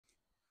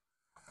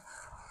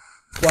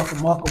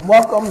Welcome, welcome,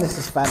 welcome. This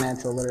is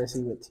Financial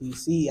Literacy with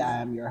TC. I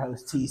am your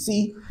host,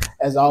 TC.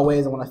 As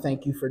always, I want to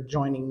thank you for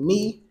joining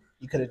me.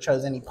 You could have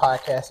chose any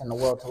podcast in the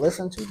world to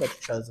listen to, but you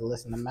chose to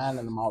listen to mine,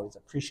 and I'm always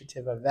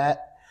appreciative of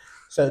that.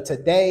 So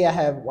today I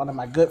have one of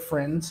my good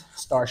friends,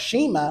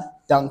 Starshemah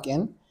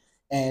Duncan,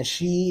 and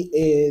she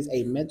is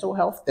a mental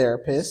health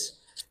therapist.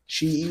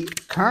 She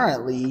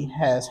currently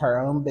has her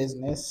own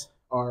business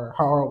or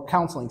her own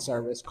counseling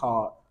service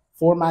called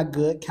For My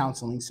Good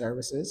Counseling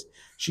Services.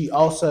 She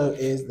also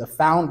is the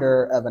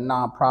founder of a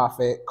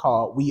nonprofit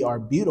called We Are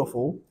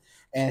Beautiful,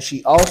 and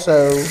she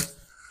also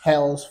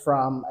hails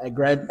from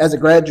as a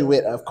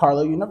graduate of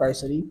Carlow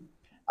University.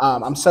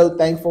 I'm so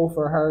thankful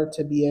for her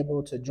to be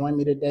able to join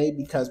me today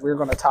because we're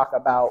going to talk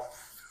about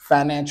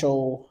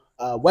financial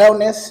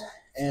wellness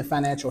and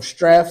financial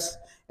stress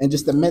and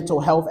just the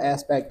mental health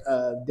aspect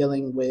of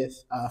dealing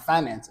with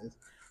finances.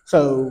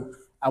 So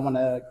I want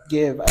to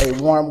give a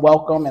warm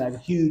welcome and a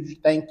huge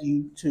thank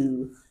you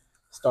to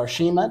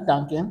Starshemah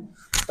Duncan.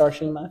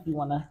 Starshemah, if you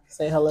want to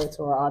say hello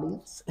to our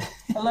audience.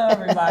 Hello,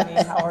 everybody.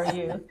 How are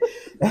you?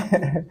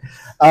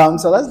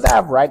 So let's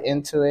dive right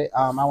into it.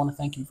 I want to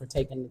thank you for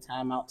taking the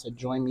time out to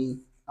join me.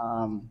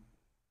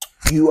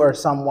 You are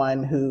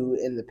someone who,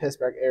 in the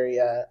Pittsburgh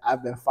area,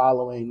 I've been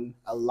following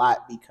a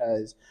lot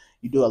because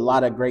you do a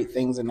lot of great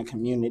things in the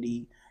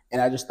community. And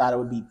I just thought it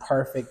would be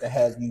perfect to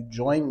have you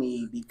join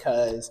me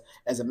because,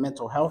 as a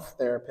mental health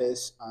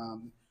therapist,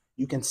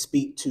 you can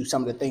speak to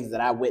some of the things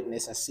that I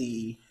witness and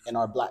see in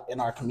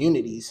our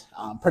communities,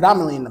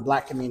 predominantly in the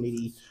Black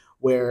community,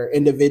 where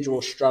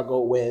individuals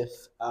struggle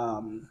with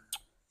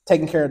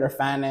taking care of their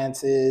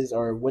finances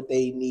or what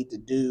they need to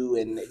do,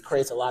 and it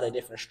creates a lot of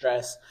different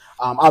stress.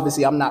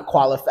 Obviously, I'm not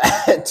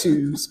qualified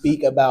to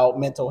speak about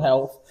mental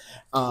health,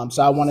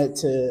 so I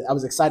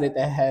was excited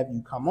to have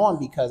you come on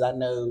because I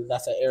know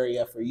that's an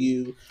area for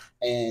you,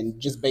 and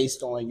just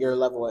based on your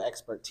level of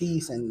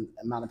expertise and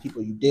amount of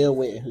people you deal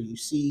with and who you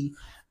see,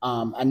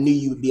 I knew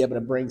you would be able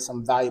to bring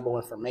some valuable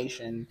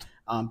information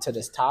to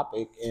this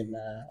topic, and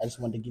I just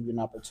wanted to give you an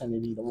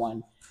opportunity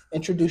to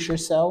introduce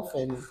yourself,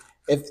 and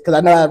because I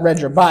know I read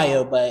your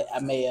bio, but I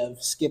may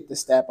have skipped a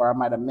step or I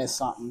might have missed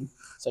something,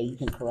 so you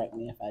can correct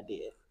me if I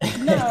did.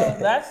 No,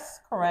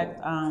 that's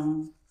correct.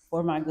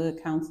 For My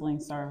Good Counseling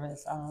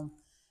Service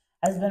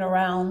has been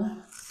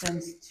around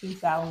since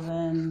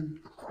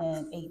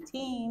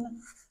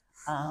 2018,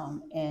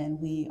 and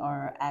we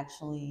are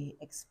actually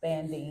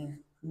expanding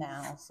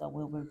now. So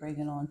we'll be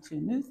bringing on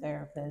 2 new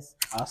therapists.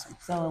 Awesome.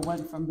 So it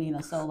went from being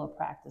a solo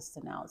practice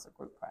to now it's a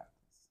group practice.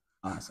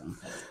 Awesome.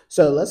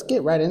 So let's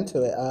get right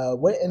into it.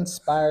 What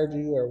inspired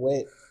you, or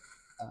what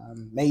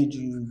made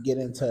you get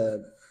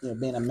into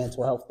being a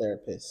mental health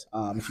therapist?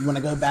 If you want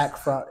to go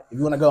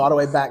all the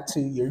way back to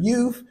your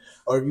youth,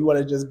 or if you want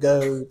to just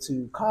go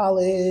to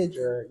college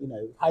or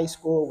high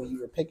school when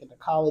you were picking the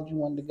college you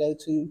wanted to go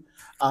to,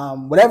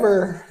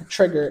 whatever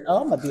triggered.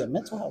 Oh, I'm gonna be a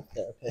mental health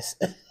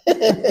therapist.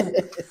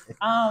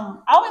 I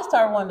always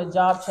started when the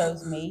job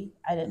chose me.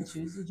 I didn't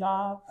choose the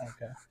job.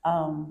 Okay.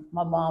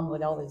 My mom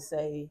would always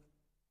say,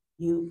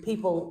 you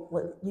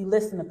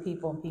listen to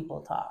people and people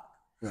talk.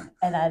 Right.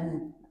 And I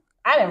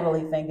didn't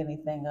really think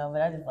anything of it.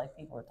 I just like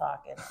people were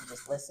talking and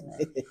just listening.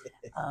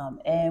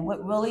 And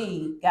what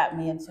really got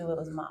me into it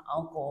was my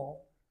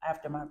uncle.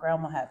 After my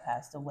grandma had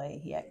passed away,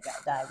 he had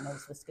got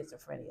diagnosed with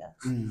schizophrenia.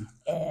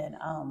 And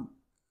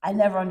I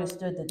never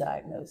understood the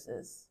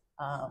diagnosis.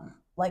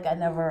 We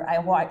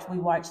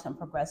watched him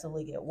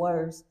progressively get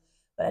worse,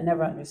 but I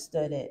never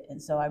understood it. And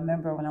so I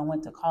remember when I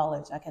went to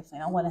college, I kept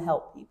saying, I want to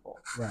help people.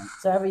 Right.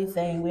 So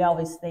everything we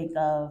always think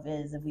of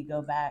is, if we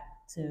go back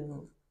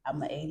to,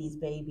 I'm an 80s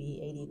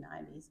baby, 80s,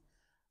 90s.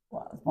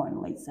 Well, I was born in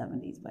the late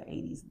 70s, but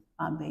 80s,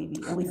 I'm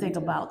baby. And we think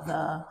about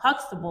the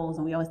Huxtables,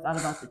 and we always thought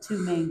about the 2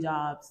 main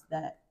jobs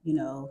that,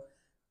 the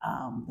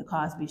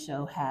Cosby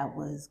Show had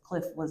was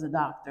Cliff was a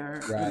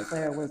doctor, right, and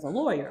Claire was a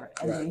lawyer,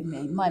 and right, they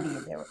made money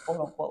and they were quote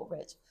unquote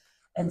rich.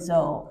 And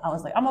so I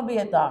was like, I'm gonna be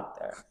a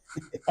doctor.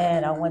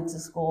 And I went to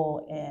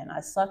school, and I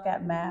suck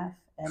at math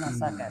and I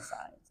suck at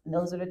science. And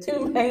those are the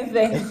 2 main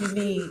things you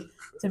need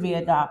to be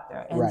a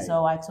doctor. And right.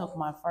 So I took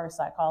my first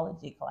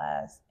psychology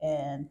class,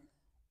 and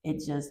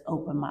it just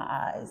opened my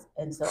eyes.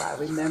 And so I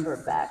remember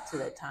back to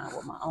that time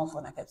with my uncle,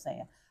 and I kept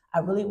saying, I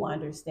really want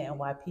to understand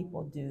why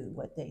people do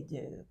what they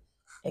do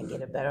and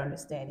get a better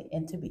understanding,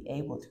 and to be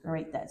able to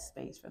create that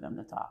space for them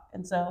to talk.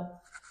 And so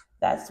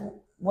that's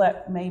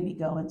what made me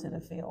go into the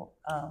field,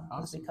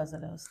 was because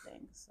of those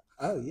things.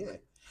 Oh, yeah.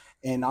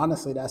 And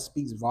honestly, that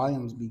speaks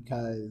volumes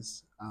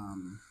because,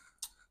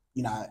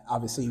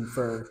 obviously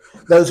for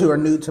those who are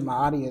new to my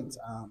audience,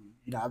 I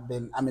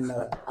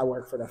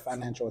work for the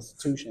financial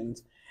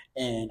institutions,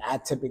 and I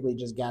typically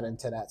just got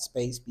into that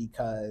space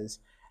because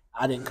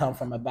I didn't come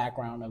from a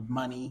background of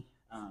money.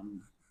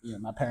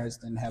 My parents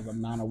didn't have an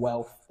amount of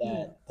wealth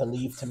to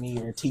leave to me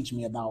or teach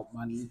me about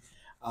money.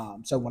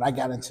 So when I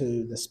got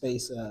into the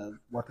space of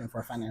working for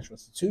a financial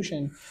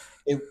institution,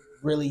 it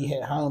really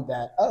hit home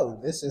that,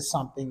 this is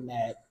something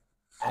that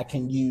I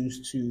can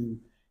use to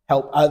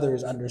help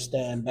others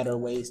understand better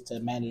ways to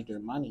manage their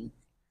money.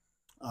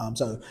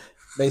 So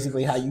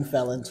basically, how you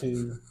fell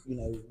into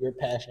your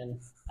passion,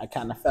 I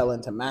kind of fell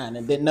into mine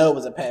and didn't know it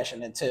was a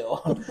passion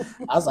until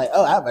I was like,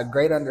 oh, I have a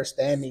great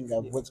understanding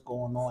of what's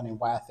going on and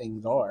why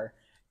things are,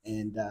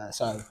 and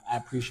so I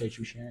appreciate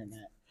you sharing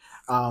that.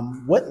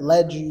 What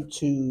led you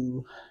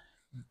to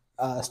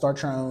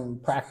start your own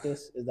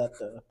practice? Is that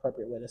the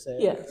appropriate way to say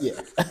it?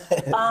 Yes.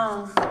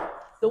 Yeah.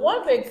 The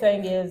one big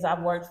thing is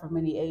I've worked for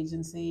many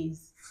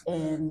agencies,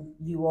 and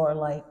you are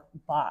like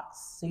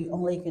boxed, so you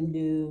only can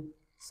do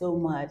so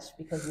much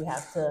because you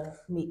have to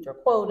meet your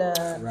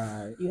quota.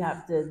 Right. You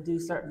have to do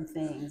certain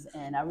things,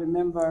 and I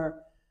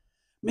remember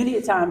many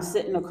a time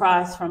sitting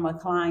across from a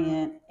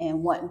client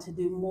and wanting to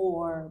do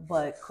more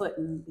but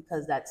couldn't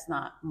because that's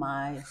not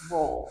my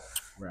role.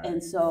 Right.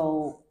 And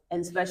so,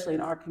 and especially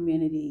in our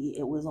community,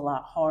 it was a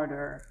lot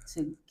harder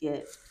to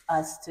get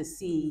us to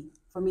see,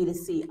 for me to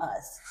see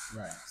us.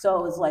 Right. So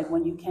it was like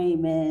when you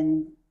came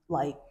in,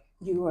 like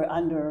you were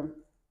under,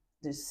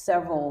 there's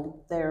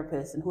several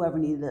therapists, and whoever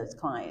needed a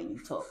client you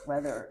took,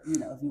 whether if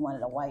you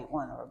wanted a white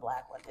one or a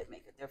black one, didn't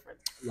make a difference.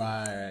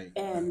 Right.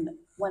 And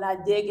when I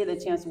did get a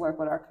chance to work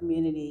with our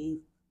community,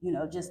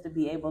 just to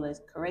be able to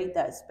create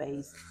that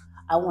space,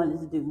 I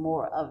wanted to do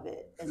more of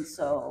it. And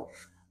so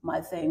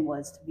my thing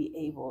was to be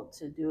able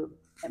to do it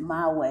in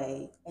my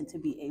way, and to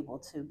be able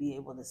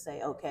to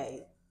say,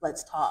 okay,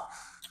 let's talk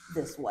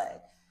this way.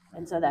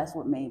 And so that's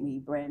what made me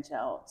branch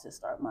out to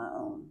start my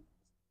own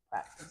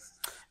practice.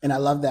 And I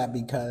love that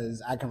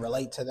because I can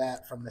relate to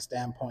that from the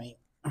standpoint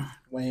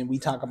when we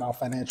talk about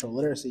financial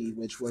literacy,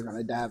 which we're going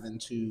to dive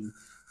into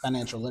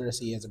financial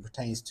literacy as it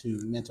pertains to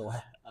mental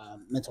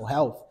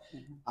health.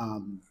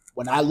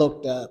 When I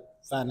looked up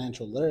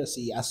financial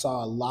literacy, I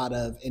saw a lot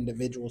of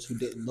individuals who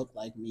didn't look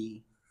like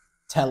me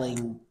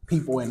telling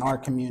people in our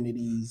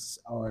communities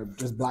or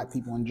just Black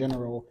people in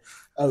general,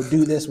 oh,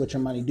 do this with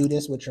your money, do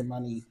this with your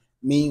money.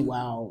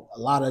 Meanwhile, a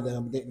lot of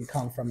them didn't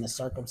come from the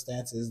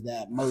circumstances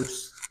that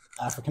most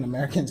African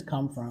Americans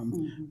come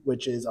from,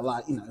 which is a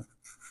lot,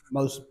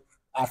 most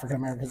African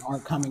Americans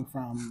aren't coming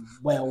from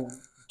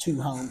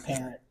well-to-home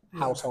parent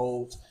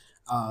households,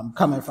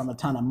 coming from a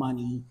ton of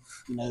money.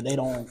 They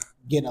don't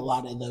get a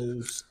lot of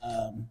those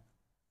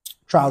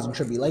trials and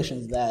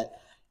tribulations that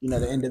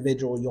the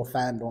individual you'll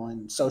find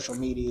on social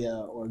media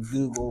or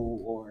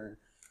Google or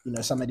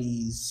some of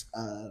these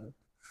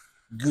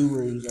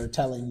gurus are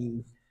telling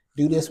you,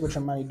 do this with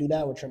your money, do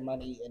that with your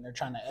money, and they're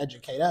trying to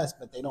educate us,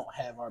 but they don't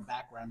have our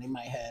background. They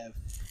might have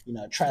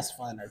a trust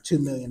fund or $2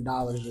 million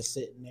just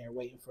sitting there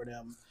waiting for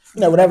them,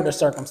 whatever the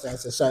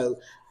circumstances. So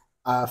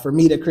for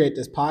me to create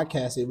this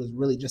podcast, it was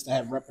really just to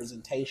have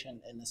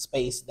representation in the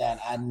space that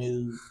I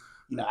knew.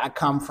 I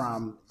come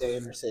from the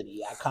inner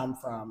city. I come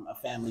from a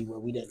family where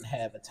we didn't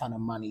have a ton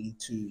of money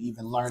to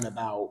even learn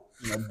about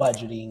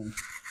budgeting,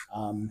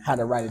 how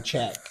to write a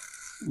check,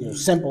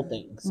 simple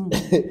things.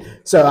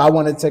 So I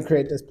wanted to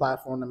create this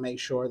platform to make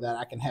sure that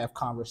I can have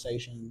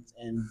conversations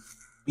and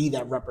be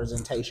that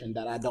representation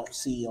that I don't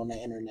see on the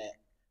internet.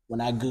 When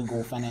I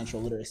Google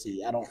financial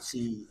literacy, I don't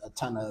see a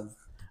ton of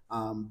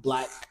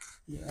Black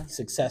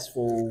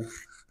successful,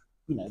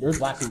 there's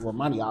Black people with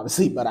money,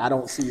 obviously, but I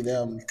don't see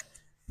them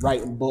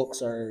writing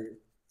books or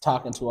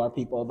talking to our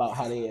people about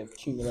how they have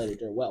accumulated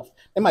their wealth.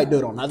 They might do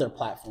it on other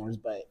platforms,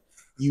 but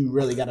you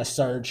really got to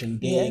search and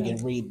dig and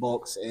read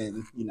books,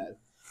 and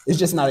it's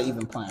just not an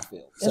even playing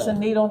field. It's a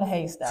needle in a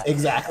haystack.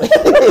 Exactly.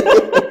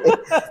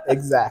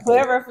 Exactly.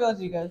 Whatever field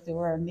you go to,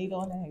 we're a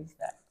needle in a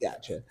haystack.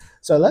 Gotcha.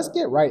 So let's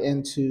get right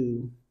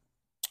into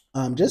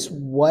just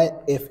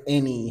what, if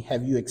any,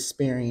 have you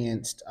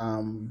experienced?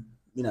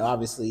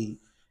 Obviously,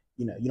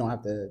 you don't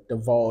have to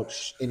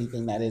divulge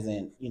anything that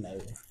isn't,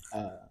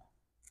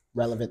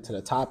 relevant to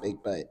the topic,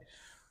 but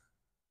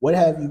what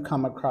have you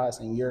come across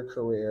in your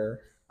career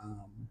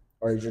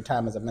or your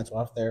time as a mental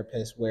health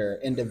therapist where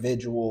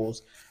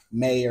individuals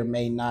may or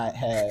may not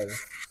have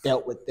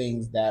dealt with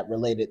things that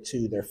related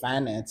to their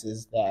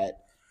finances that,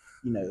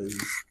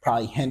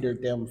 probably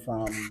hindered them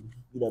from,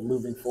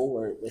 moving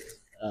forward with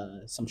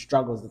some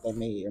struggles that they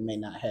may or may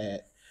not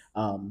have?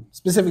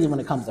 Specifically when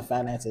it comes to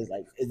finances,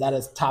 like, is that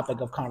a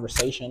topic of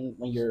conversation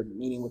when you're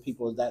meeting with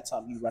people? Is that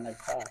something you run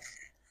across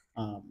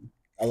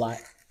a lot?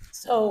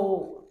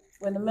 So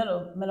in the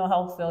mental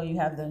health field, you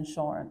have the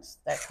insurance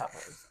that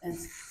covers, and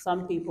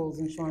some people's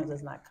insurance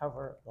does not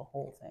cover the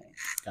whole thing.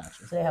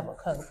 Gotcha. So they have a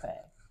copay,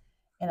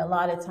 and a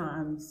lot of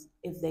times,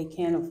 if they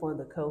can't afford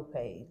the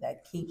copay,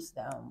 that keeps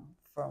them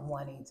from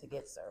wanting to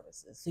get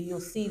services. So you'll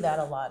see that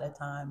a lot of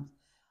times.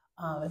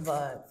 If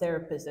a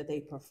therapist that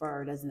they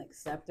prefer doesn't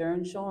accept their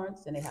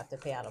insurance and they have to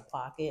pay out of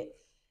pocket,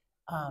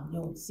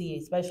 you'll see,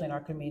 especially in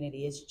our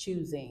community, it's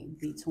choosing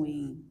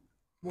between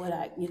what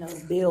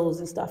bills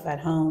and stuff at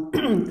home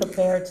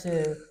compared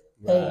to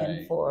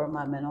paying for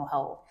my mental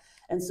health.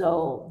 And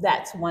so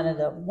that's one of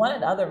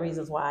the other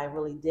reasons why I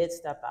really did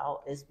step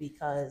out, is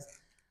because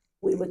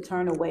we would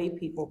turn away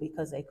people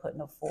because they couldn't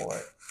afford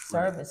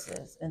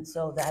services. And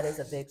so that is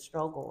a big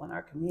struggle in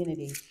our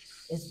community,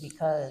 is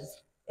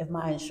because if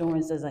my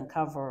insurance doesn't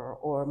cover,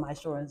 or my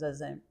insurance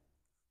doesn't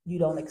you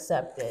don't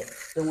accept it,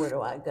 then where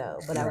do I go?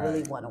 But I really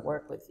Right. want to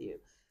work with you.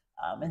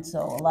 And so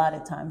a lot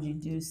of times you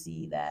do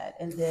see that,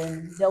 and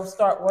then they'll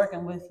start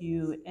working with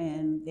you,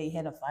 and they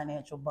hit a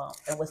financial bump.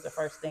 And what's the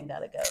first thing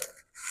that'll go?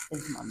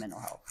 Is my mental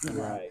health, you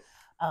know. Right.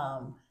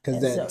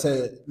 Because And that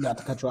so to not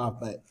to cut you off,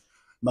 but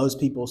most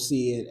people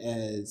see it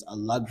as a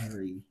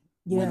luxury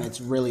when yeah, it's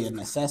really a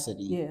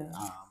necessity. yeah,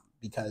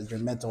 Because your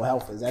mental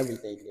health is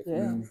everything. If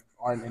yeah, you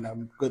aren't in a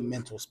good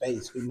mental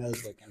space, who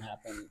knows what can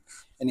happen,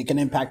 and it can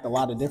impact a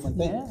lot of different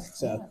yeah, things.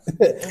 So,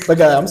 yeah.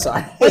 but I'm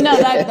sorry. But no,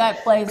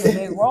 that plays a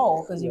big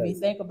role, because if Right. you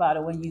think about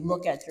it, when you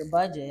look at your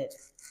budget,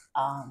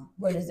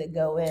 where does it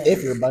go in?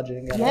 If you're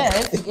budgeting at Yeah,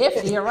 all.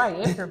 if you're right,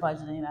 if you're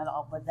budgeting at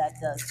all, but that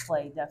does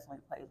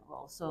definitely plays a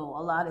role. So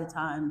a lot of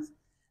times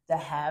to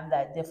have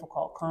that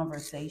difficult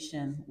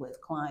conversation with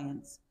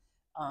clients,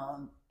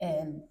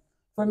 and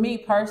for me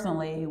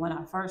personally, when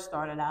I first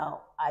started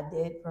out, I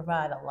did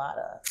provide a lot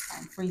of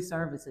free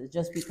services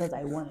just because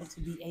I wanted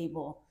to be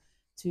able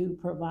to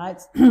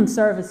provide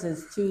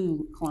services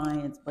to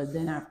clients. But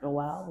then after a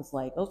while, it was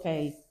like,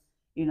 okay,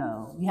 you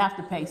have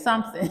to pay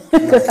something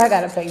because I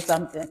got to pay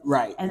something.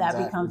 Right. And that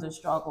Exactly. becomes a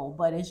struggle.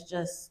 But it's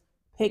just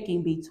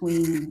picking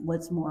between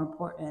what's more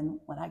important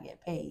when I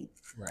get paid.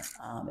 Right.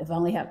 If I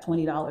only have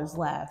 $20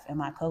 left and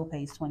my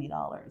copay is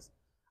 $20,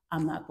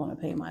 I'm not going to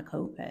pay my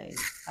copay.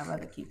 I'd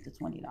rather keep the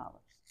 $20.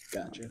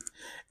 Gotcha.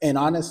 And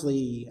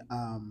honestly,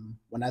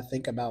 when I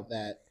think about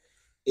that,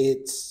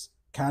 it's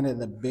kind of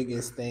the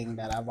biggest thing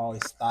that I've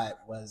always thought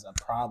was a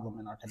problem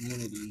in our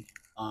community.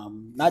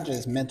 Not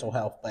just mental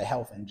health, but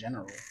health in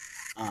general.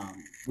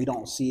 We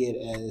don't see it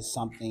as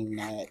something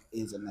that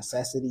is a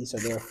necessity. So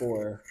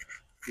therefore,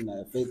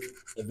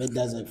 if it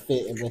doesn't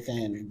fit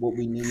within what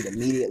we need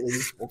immediately,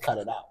 we'll cut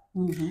it out.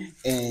 Mm-hmm.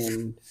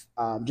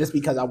 And just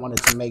because I wanted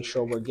to make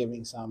sure we're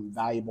giving some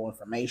valuable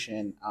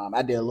information,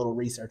 I did a little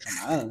research on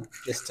my own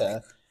just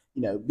to,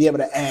 be able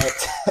to add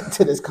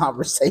to this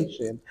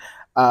conversation.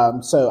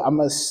 So I'm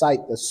gonna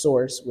cite the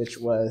source, which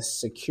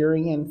was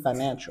Securian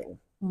Financial.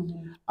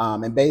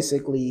 Mm-hmm. And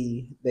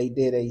basically, they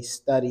did a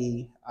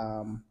study,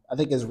 I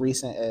think as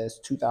recent as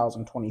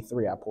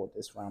 2023, I pulled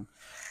this from,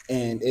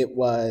 and it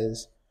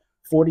was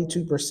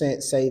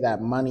 42% say that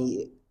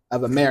money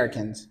of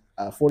Americans,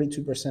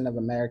 42% of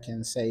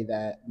Americans say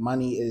that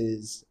money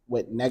is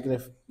what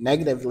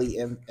negatively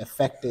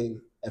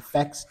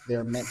affects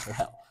their mental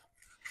health.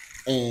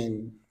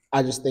 And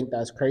I just think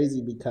that's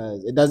crazy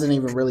because it doesn't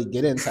even really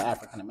get into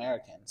African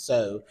Americans.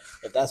 So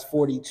if that's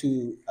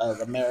 42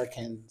 of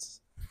Americans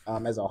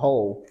as a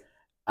whole,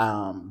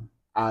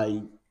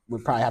 I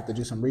would probably have to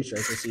do some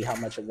research to see how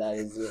much of that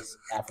is just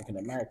African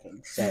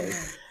American. So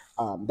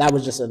that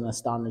was just an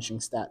astonishing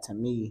stat to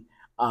me.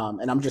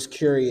 And I'm just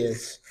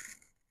curious,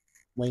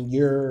 when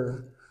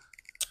you're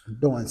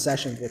doing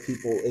sessions with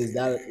people, is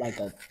that like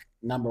a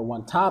number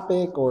one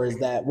topic, or is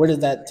that, where does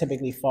that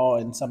typically fall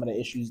in some of the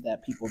issues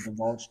that people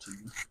divulge to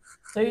you?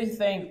 So you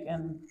think,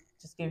 and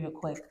just give you a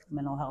quick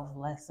mental health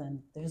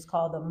lesson, there's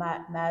called the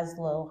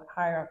Maslow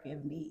hierarchy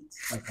of needs.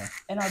 Okay.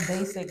 And our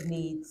basic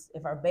needs,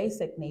 if our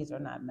basic needs are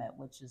not met,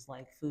 which is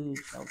like food,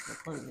 shelter,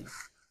 clothing,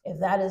 if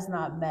that is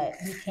not met,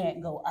 you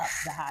can't go up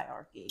the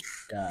hierarchy.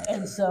 Gotcha.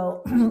 And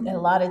so a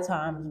lot of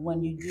times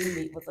when you do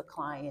meet with a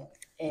client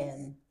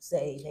and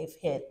say they've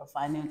hit a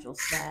financial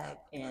snag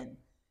and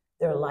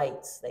their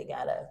lights, they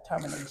got a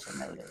termination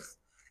notice,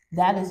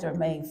 that is their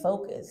main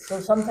focus. So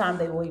sometimes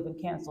they will even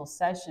cancel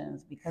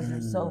sessions because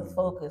they're so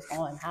focused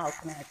on how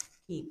can I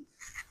keep,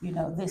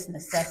 this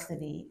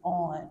necessity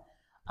on,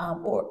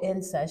 or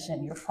in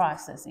session, you're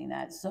processing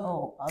that.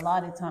 So a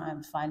lot of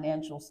times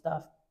financial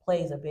stuff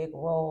plays a big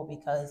role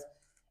because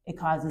it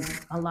causes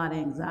a lot of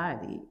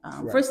anxiety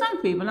for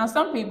some people. Now,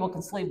 some people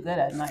can sleep good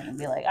at night and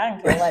be like, I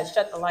don't care, let's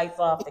shut the lights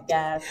off, the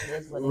gas, it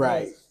is what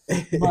it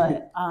is.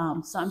 But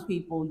some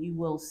people, you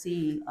will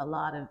see a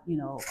lot of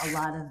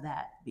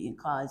that being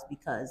caused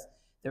because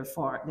they're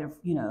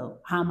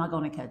how am I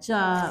going to catch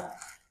up?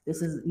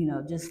 This is,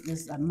 just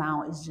this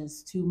amount is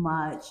just too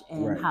much.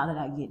 And how did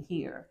I get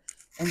here?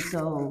 And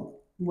so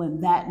when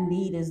that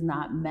need is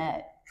not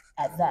met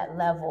at that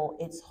level,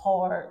 it's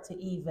hard to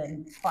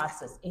even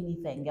process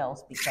anything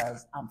else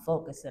because I'm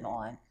focusing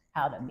on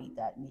how to meet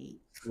that need.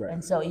 Right.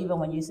 And so even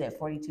when you said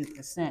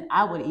 42%,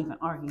 I would even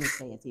argue to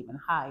say it's even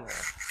higher,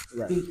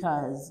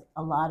 because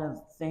a lot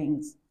of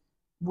things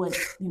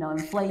with,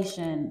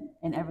 inflation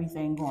and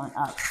everything going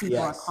up, people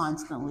are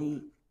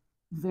constantly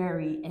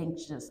very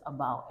anxious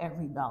about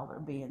every dollar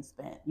being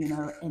spent,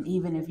 and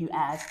even if you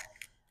ask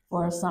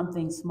for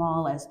something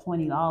small as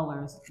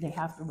 $20, they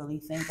have to really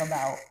think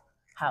about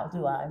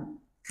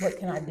what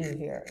can I do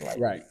here?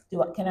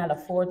 Like, can I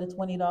afford the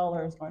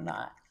 $20 or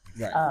not?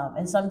 Right.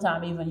 And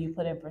sometimes even you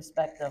put in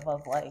perspective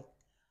of like,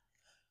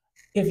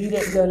 if you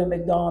didn't go to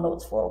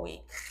McDonald's for a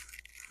week,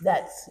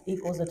 that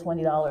equals the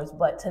 $20,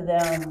 but to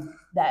them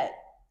that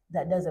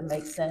doesn't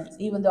make sense.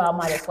 Even though I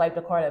might have swiped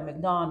a card at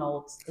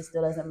McDonald's, it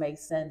still doesn't make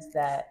sense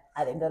that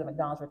I didn't go to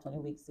McDonald's for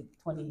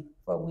 20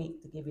 for a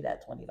week to give you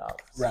that $20.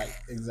 Right,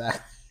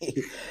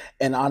 exactly.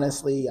 And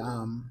honestly,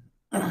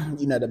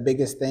 the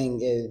biggest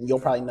thing is, you'll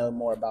probably know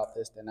more about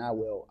this than I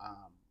will.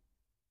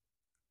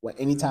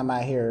 Anytime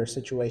I hear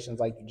situations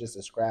like you just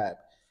described,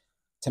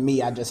 to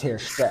me, I just hear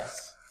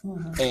stress.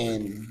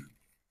 And,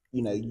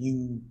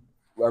 you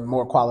are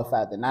more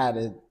qualified than I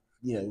to,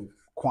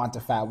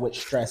 quantify what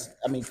stress.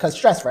 I mean, because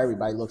stress for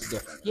everybody looks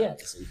different. Yeah.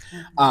 Obviously.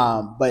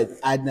 But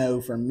I know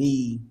for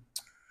me,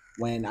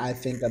 when I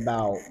think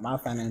about my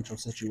financial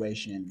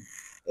situation,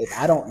 if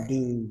I don't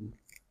do,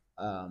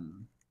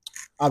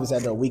 obviously I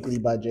do a weekly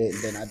budget,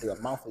 and then I do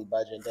a monthly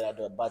budget, and then I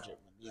do a budget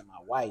with me and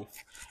my wife.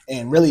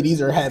 And really,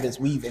 these are habits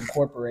we've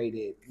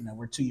incorporated.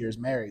 We're 2 years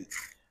married.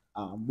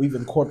 We've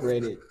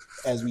incorporated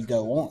as we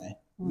go on,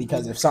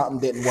 because if something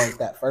didn't work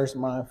that first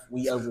month,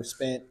 we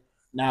overspent.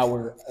 Now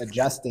we're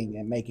adjusting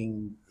and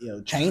making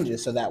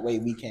changes so that way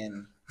we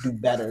can do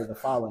better the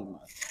following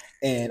month.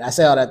 And I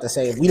say all that to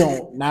say, if we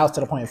don't, now it's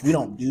to the point, if we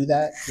don't do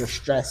that, you're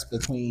stressed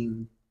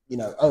between,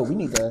 oh, we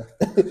need to,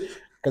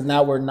 because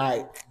now we're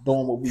not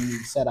doing what we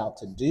set out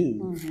to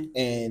do.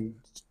 And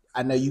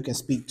I know you can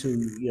speak to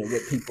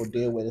what people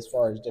deal with as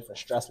far as different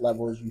stress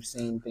levels. You've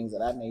seen things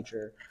of that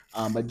nature,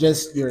 but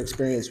just your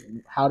experience.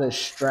 How does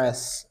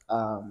stress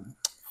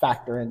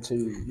factor into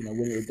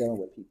when you're dealing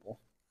with people?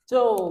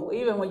 So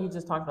even when you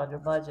just talked about your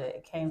budget,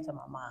 it came to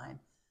my mind.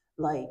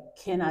 Like,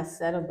 can I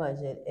set a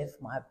budget if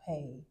my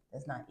pay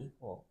does not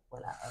equal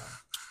what I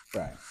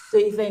earn? Right. So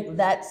you think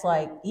that's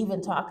like, even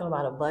talking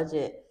about a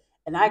budget,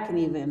 and I can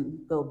even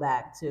go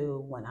back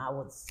to when I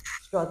was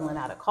struggling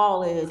out of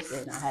college,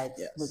 and I had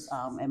was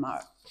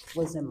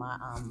in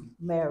my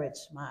marriage,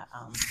 my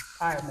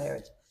prior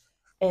marriage,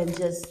 and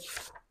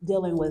just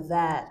dealing with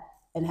that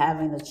and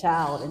having a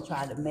child and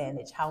trying to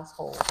manage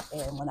household.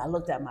 And when I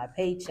looked at my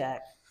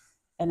paycheck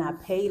and I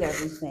paid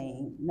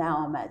everything,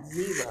 now I'm at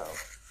zero.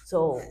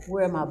 So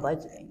where am I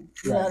budgeting?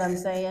 You know what I'm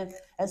saying?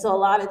 And so a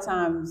lot of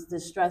times the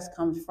stress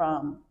comes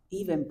from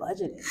even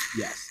budgeting.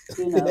 Yes.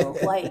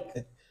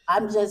 Like,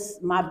 I'm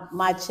just,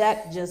 my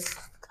check just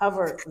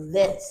covered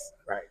this.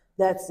 Right.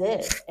 That's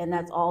it. And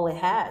that's all it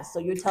has. So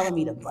you're telling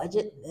me to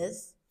budget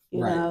this,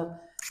 you know?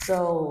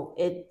 So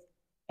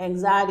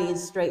anxiety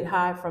is straight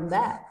high from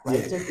that.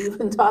 Like, just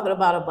even talking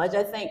about a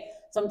budget. I think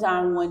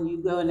sometimes when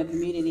you go in the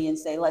community and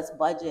say, let's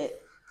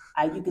budget,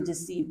 you could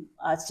just see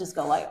us just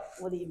go like,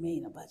 what do you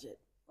mean a budget?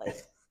 Like,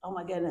 oh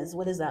my goodness,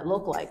 what does that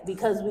look like?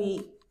 Because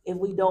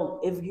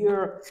if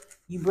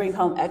you bring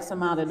home X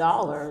amount of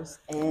dollars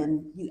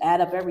and you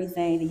add up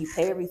everything and you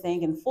pay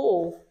everything in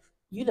full,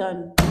 you're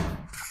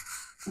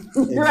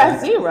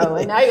at zero,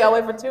 and now you gotta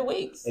wait for 2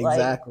 weeks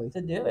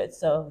to do it.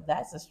 So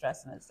that's a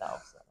stress in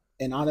itself. So.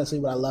 And honestly,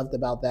 what I loved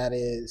about that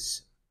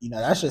is,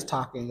 that's just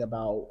talking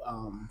about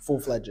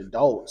full-fledged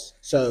adults.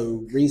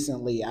 So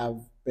recently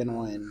I've been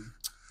on,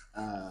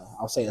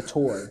 I'll say, a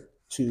tour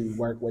to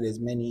work with as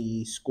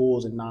many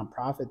schools and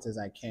nonprofits as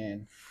I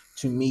can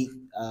to meet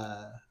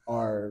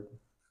our,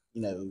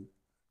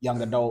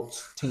 young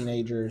adults,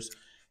 teenagers,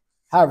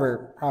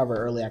 however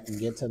early I can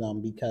get to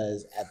them,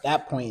 because at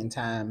that point in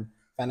time,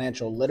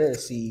 financial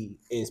literacy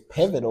is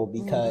pivotal.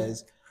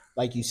 Because,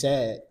 like you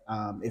said,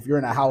 if you're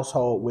in a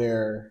household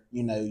where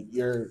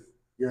you're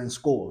in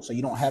school, so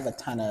you don't have a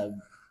ton of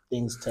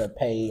things to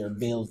pay or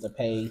bills to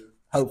pay,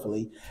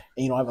 hopefully,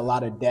 and you don't have a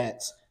lot of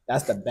debts,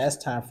 that's the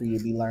best time for you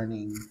to be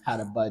learning how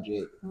to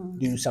budget,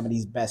 do some of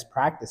these best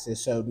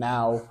practices. So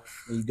now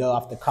when you go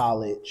off to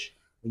college,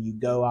 when you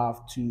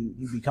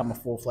become a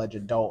full-fledged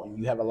adult and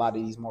you have a lot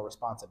of these more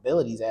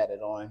responsibilities added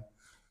on,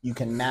 you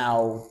can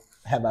now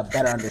have a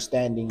better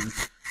understanding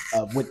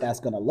of what that's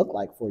going to look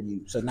like for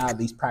you. So now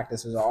these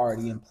practices are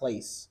already in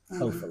place,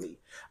 hopefully.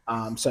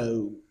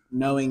 So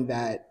knowing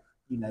that,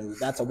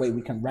 that's a way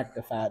we can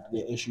rectify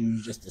the issue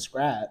you just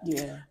described.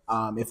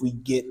 If we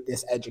get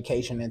this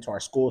education into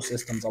our school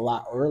systems a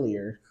lot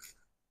earlier.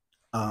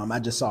 I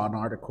just saw an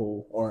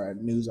article or a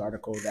news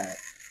article that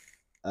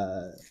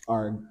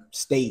our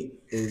state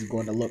is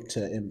going to look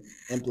to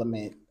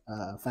implement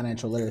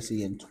financial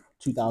literacy in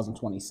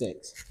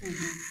 2026.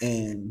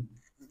 And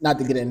not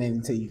to get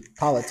into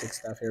politics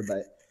stuff here,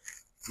 but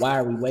why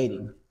are we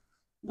waiting?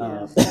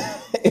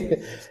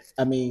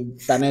 I mean,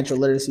 financial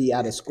literacy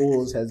out of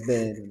schools has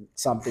been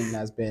something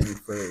that's been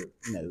for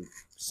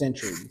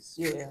centuries,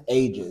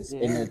 ages,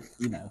 and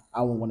I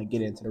don't want to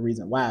get into the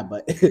reason why,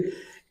 but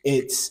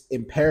it's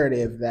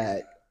imperative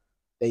that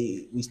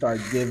we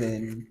start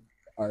giving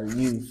our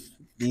youth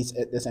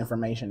this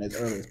information as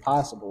early as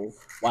possible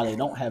while they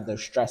don't have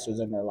those stressors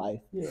in their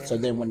life. So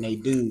then when they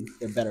do,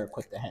 they're better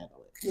equipped to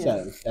handle it.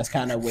 So that's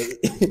kind of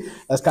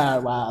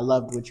why I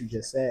loved what you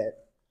just said.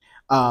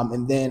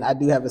 And then I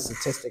do have a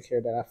statistic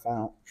here that I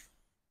found.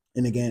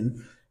 And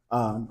again,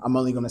 I'm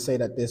only going to say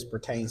that this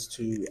pertains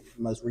to the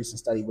most recent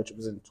study, which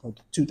was in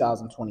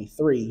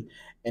 2023.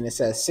 And it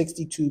says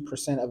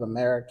 62% of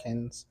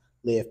Americans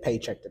live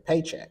paycheck to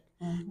paycheck.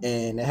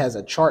 And it has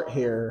a chart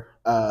here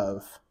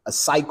of a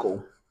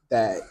cycle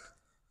that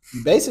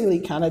you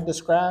basically kind of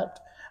described.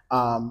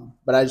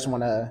 But I just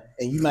want to,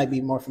 and you might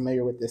be more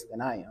familiar with this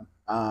than I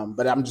am.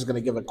 But I'm just going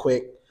to give a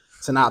quick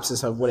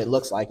synopsis of what it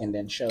looks like and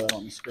then show it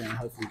on the screen.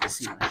 Hopefully you can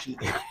see my sheet.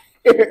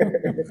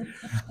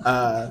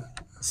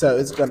 So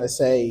it's going to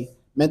say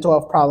mental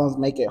health problems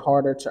make it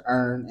harder to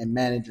earn and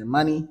manage your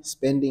money,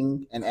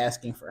 spending, and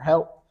asking for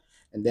help.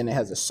 And then it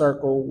has a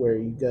circle where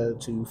you go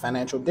to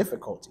financial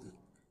difficulty.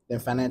 Then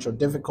financial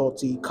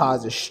difficulty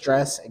causes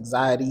stress,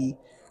 anxiety,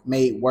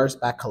 made worse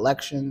by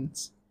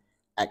collections,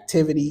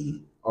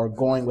 activity, or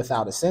going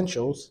without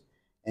essentials.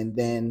 And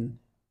then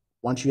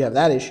once you have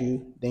that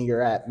issue, then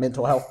you're at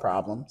mental health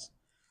problems,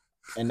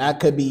 and that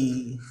could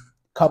be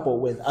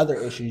coupled with other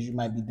issues you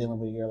might be dealing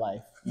with in your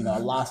life. You know, a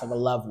loss of a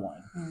loved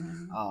one,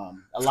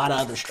 a lot of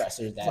other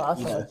stressors that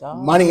Loss of a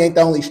job. money ain't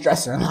the only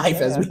stressor in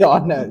life, as we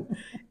all know.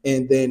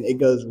 And then it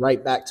goes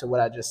right back to what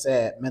I just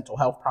said: mental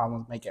health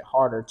problems make it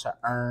harder to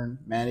earn,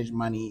 manage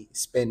money,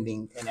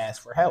 spending, and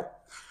ask for help.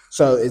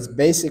 So it's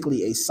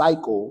basically a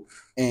cycle.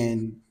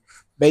 And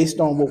based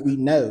on what we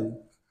know,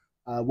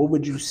 what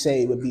would you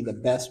say would be the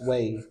best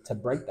way to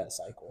break that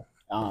cycle?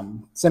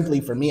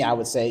 Simply for me, I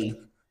would say,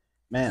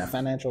 man, a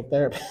financial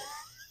therapist.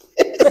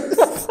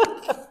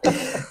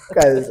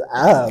 Because,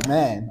 oh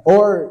man,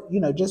 or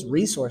just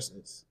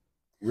resources.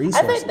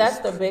 I think that's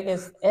the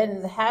biggest,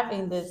 and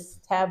having this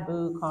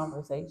taboo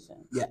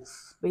conversation.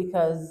 Yes.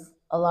 Because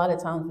a lot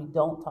of times we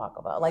don't talk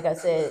about, like I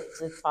said,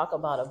 to talk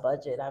about a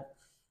budget.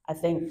 I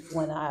think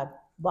when I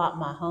bought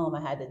my home,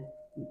 I had to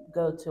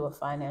go to a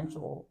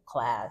financial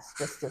class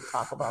just to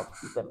talk about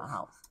keeping my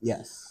house.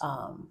 Yes.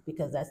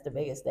 Because that's the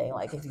biggest thing.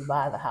 Like if you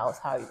buy the house,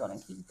 how are you going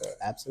to keep it?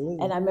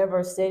 Absolutely. And I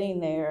remember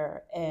sitting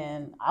there,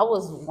 and I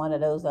was one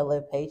of those that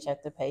lived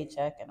paycheck to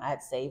paycheck, and I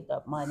had saved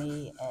up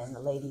money, and the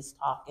lady's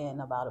talking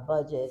about a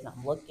budget, and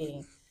I'm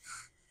looking,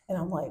 and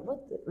I'm like,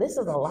 this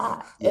is a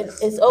lot.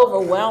 Yes. It's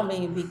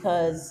overwhelming,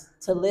 because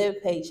to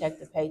live paycheck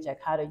to paycheck,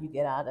 how do you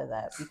get out of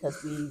that?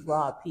 Because we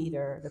robbed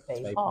Peter to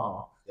pay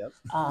Paul. Yep.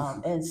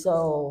 And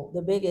so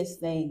the biggest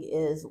thing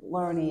is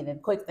learning,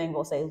 and quick thing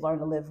we'll say is learn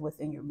to live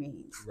within your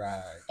means.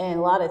 Right. And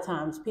a lot of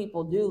times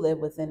people do live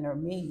within their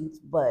means,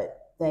 but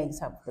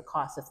the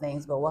cost of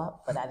things go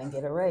up, but I didn't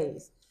get a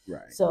raise.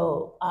 Right.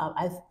 So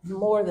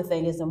the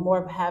thing is the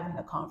more of having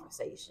a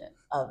conversation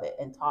of it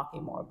and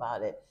talking more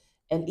about it,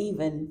 and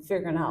even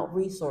figuring out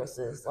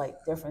resources, like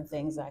different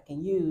things I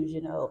can use.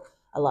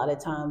 A lot of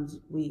times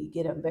we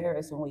get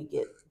embarrassed when we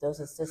get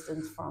those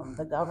assistance from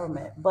the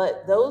government,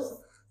 but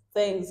those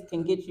things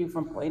can get you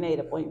from point A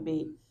to point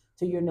B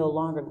to you're no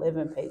longer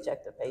living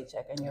paycheck to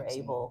paycheck, and you're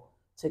able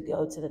to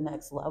go to the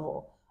next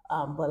level.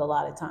 But a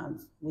lot of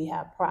times we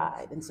have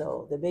pride. And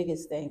so the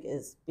biggest thing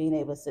is being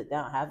able to sit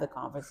down, have the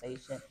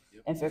conversation,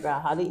 and figure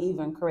out how to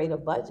even create a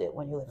budget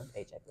when you're living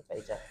paycheck to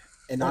paycheck.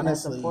 And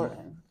honestly,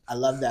 I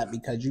love that,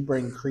 because you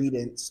bring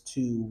credence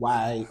to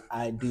why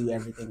I do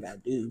everything I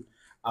do.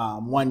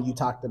 One, you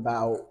talked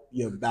about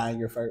buying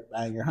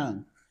your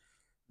home.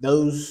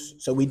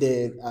 So we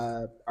did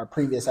our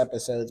previous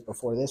episodes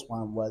before this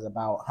one was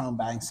about home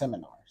buying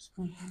seminars,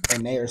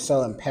 and they are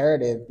so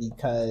imperative,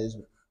 because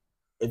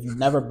if you've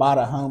never bought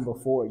a home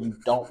before, you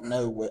don't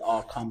know what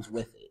all comes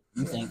with it.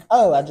 You think,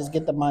 oh, I just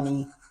get the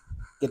money,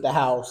 get the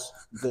house,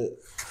 good.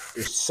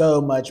 There's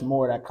so much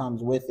more that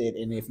comes with it,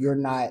 and if you're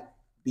not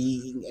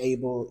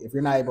able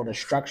to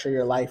structure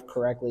your life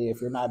correctly,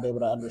 if you're not able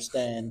to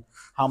understand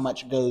how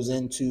much goes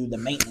into the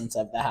maintenance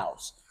of the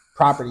house,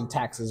 property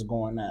taxes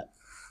going up,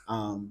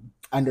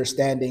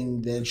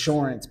 understanding the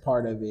insurance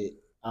part of it,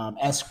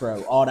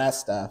 escrow, all that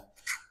stuff,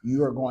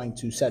 you are going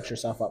to set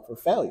yourself up for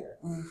failure.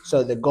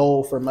 So the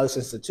goal for most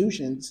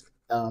institutions,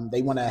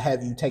 they want to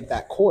have you take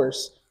that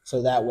course,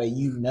 so that way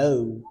you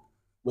know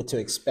what to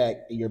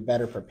expect and you're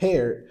better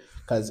prepared.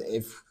 Because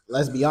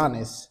let's be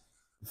honest,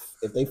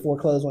 if they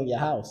foreclose on your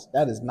house,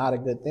 that is not a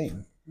good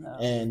thing. No.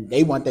 And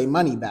they want their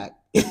money back.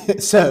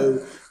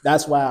 So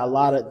that's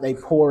why they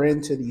pour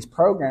into these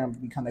programs,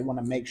 because they want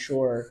to make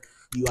sure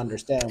you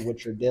understand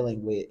what you're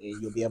dealing with,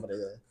 and you'll be able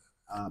to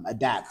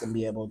adapt and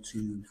be able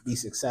to be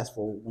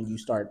successful when you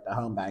start the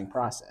home buying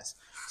process.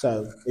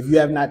 So if you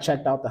have not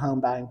checked out the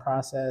home buying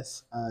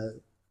process,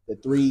 the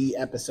 3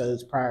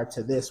 episodes prior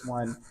to this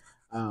one,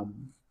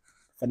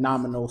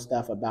 phenomenal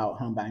stuff about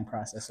home buying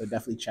process. So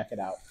definitely check it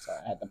out. So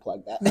I had to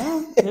plug that.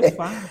 No, it's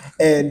fine.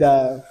 And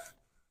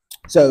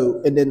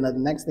then the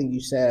next thing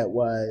you said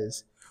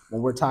was,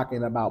 when we're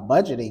talking about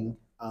budgeting,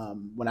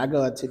 when I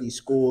go into these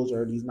schools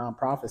or these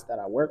nonprofits that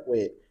I work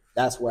with,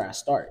 that's where I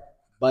start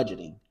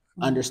budgeting,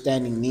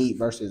 understanding need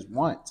versus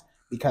want.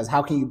 Because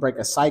how can you break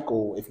a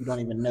cycle if you don't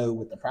even know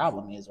what the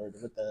problem is, or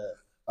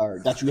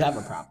that you have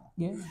a problem?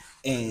 Yeah.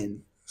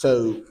 And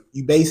so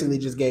you basically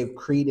just gave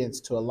credence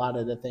to a lot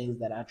of the things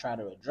that I try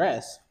to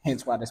address,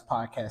 hence why this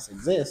podcast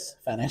exists,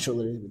 Financial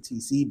Literacy with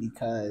TC,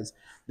 because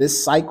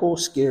this cycle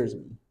scares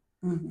me.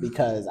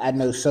 Because I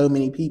know so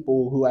many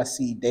people who I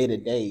see day to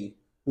day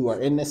who are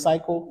in this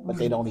cycle, but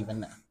they don't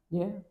even know.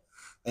 Yeah.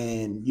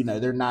 And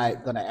they're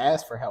not going to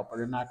ask for help, or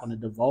they're not going to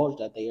divulge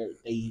that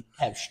they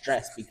have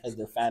stress because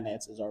their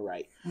finances are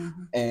right.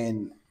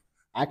 And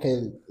I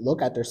could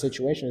look at their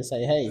situation and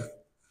say, hey,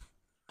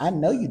 I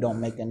know you don't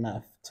make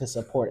enough to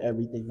support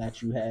everything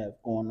that you have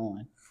going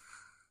on.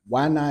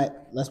 Why not?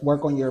 Let's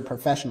work on your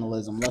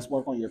professionalism. Let's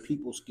work on your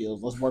people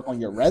skills. Let's work on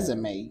your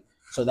resume,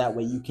 so that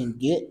way you can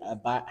get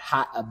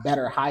a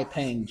better high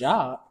paying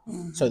job.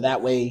 So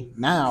that way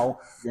now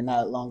you're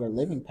not longer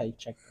living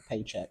paycheck to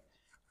paycheck.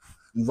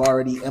 You've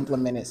already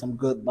implemented some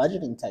good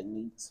budgeting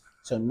techniques.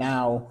 So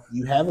now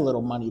you have a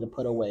little money to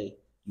put away.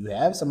 You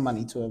have some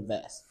money to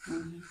invest.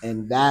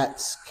 And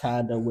that's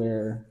kind of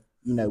where,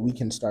 we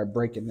can start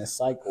breaking this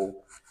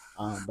cycle.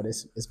 But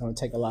it's going to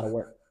take a lot of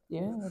work.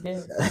 Yeah, it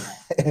is.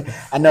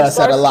 I know I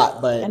said a lot,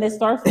 but and it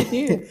starts with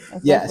you.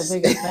 Yes. That's the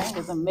biggest thing,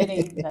 is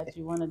admitting that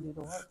you want to do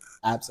the work.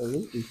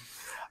 Absolutely.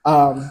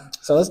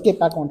 So let's get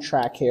back on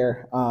track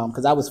here,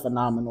 because that was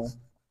phenomenal.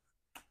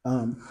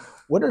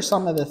 What are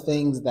some of the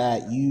things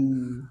that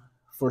you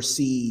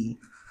foresee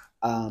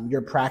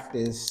your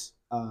practice,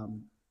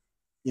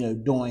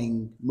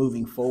 doing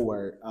moving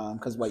forward?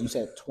 Because what you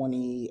said,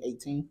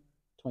 2018,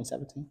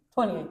 2017?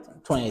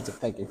 2018. 2018,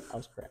 thank you. I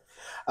was correct.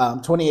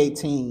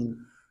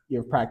 2018,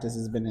 your practice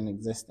has been in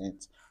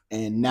existence.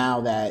 And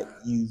now that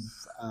you've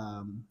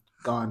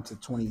gone to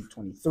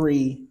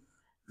 2023,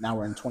 now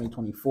we're in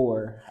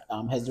 2024,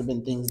 has there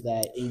been things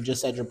that, you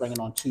just said you're bringing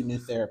on 2 new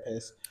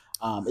therapists.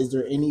 Is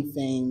there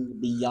anything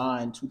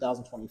beyond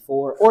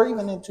 2024 or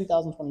even in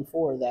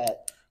 2024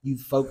 that you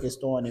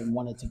focused on and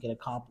wanted to get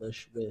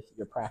accomplished with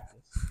your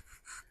practice?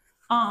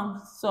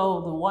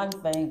 So the one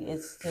thing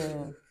is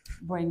to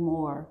bring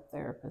more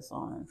therapists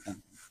on.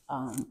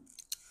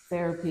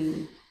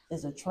 Therapy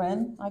is a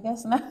trend, I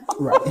guess, now.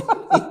 Right.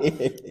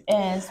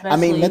 And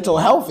especially, mental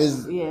health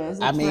is,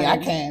 trend.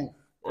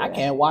 I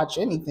can't watch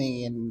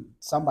anything and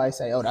somebody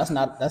say, "Oh,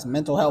 that's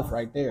mental health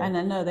right there." And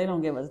I know they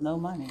don't give us no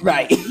money.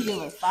 Right. You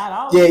give us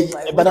 $5. Yeah,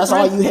 like, but that's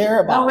all you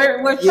hear about.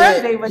 Well, we're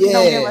trending, but you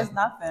don't give us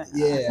nothing.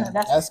 Yeah,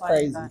 that's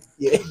crazy.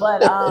 Yeah.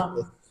 But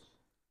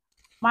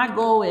my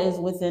goal is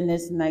within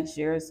this next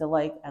year is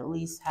to at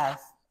least have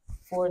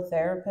 4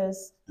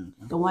 therapists.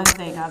 Mm-hmm. The one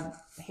thing I've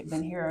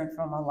been hearing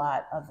from a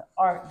lot of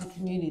the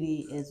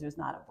community is there's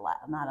not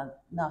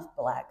enough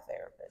Black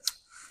therapists.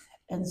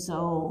 And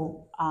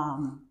so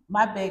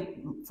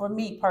for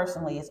me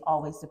personally, is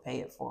always to pay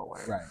it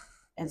forward. Right.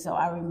 And so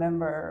I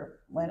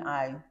remember when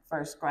I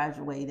first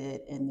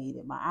graduated and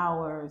needed my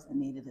hours and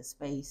needed a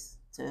space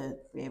to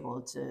be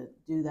able to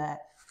do that,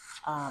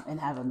 and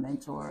have a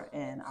mentor.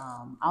 And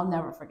I'll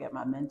never forget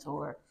my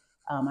mentor.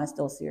 I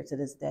still see her to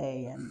this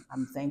day, and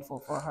I'm thankful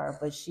for her.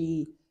 But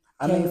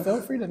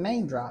feel free to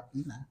name drop,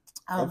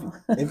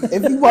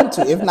 if you want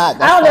to. If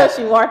not, I don't know if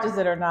she watches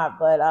it or not,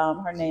 but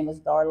her name is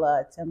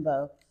Darla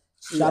Timbo.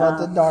 Shout out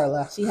to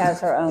Darla. She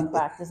has her own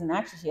practice, and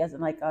actually she has a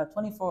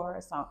 24.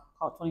 It's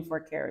called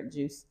 24 Karat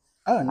Juice.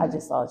 Oh, nice. I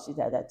just saw she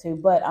had that too.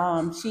 But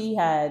she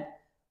had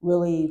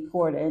really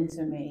poured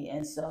into me,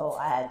 and so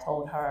I had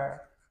told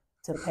her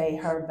to pay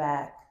her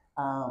back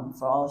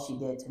for all she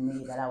did to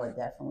me, that I would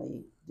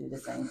definitely do the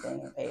same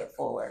thing and pay it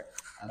forward.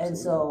 Absolutely. And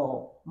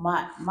so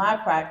my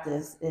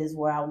practice is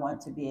where I want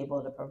to be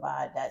able to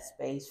provide that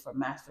space for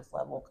master's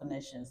level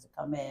clinicians to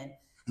come in,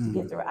 to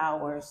get their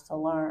hours, to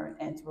learn,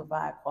 and to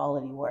provide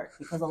quality work.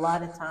 Because a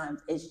lot of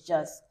times it's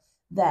just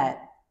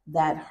that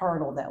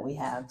hurdle that we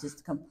have, just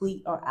to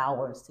complete our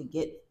hours to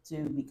get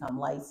to become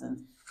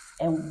licensed.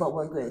 But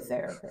we're good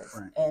therapists.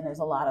 Right. And there's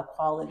a lot of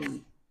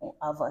quality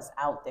of us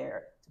out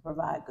there to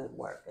provide good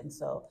work. And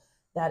so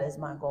that is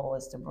my goal,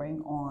 is to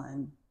bring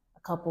on a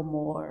couple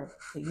more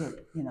to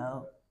get,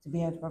 to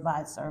be able to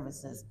provide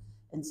services.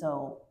 And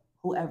so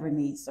whoever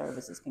needs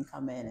services can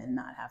come in and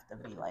not have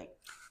to be like,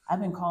 I've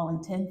been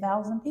calling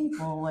 10,000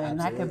 people and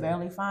Absolutely. I could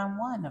barely find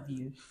one of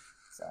you.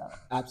 So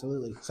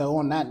Absolutely. So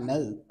on that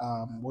note,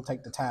 we'll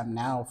take the time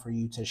now for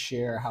you to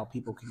share how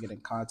people can get in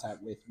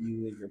contact with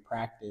you and your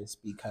practice,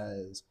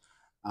 because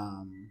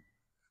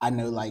I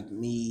know, like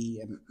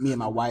me and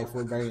my wife,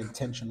 we're very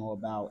intentional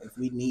about, if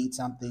we need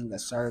something, a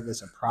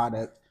service, a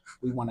product,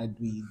 we want to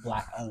be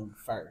Black owned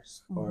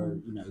first.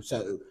 Mm-hmm. Or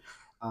so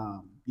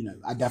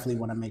I definitely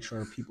want to make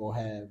sure people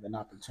have an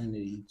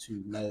opportunity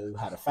to know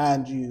how to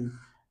find you,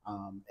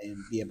 and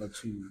be able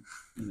to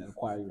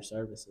acquire your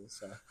services.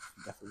 So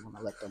definitely want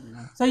to let them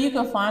know. So you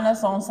can find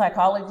us on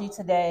Psychology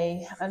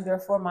Today under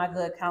For My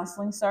Good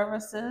Counseling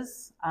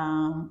Services.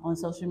 On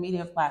social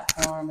media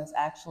platform, it's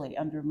actually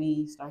under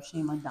me,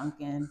 Starshemah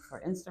Duncan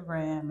for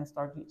Instagram, and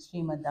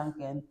Starshemah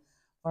Duncan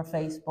for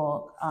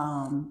Facebook.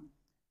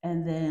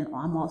 And then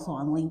I'm also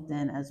on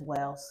LinkedIn as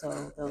well.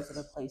 So those are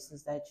the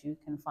places that you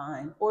can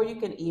find, or you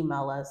can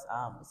email us.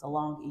 It's a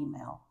long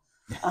email.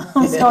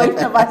 So even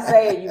if I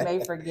say it, you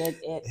may forget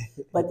it.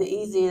 But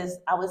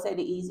I would say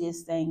the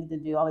easiest thing to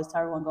do, I always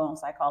tell everyone, go on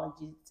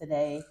Psychology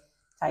Today,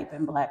 type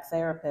in Black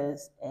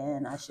therapist,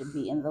 and I should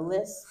be in the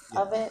list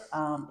of it.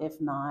 If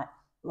not,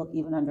 look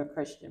even under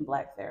Christian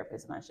Black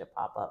therapist, and I should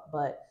pop up.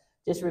 But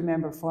just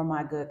remember, For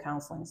My Good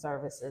Counseling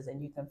Services,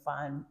 and you can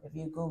find, if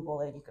you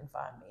Google it, you can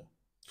find me.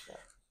 So.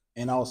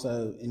 And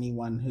also,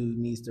 anyone who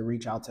needs to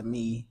reach out to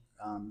me,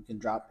 you can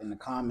drop in the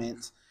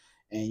comments.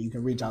 And you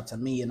can reach out to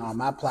me and all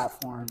my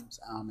platforms,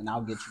 and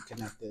I'll get you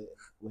connected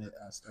with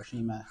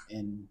Starshemah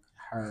and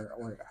her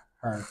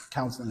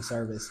counseling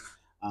service,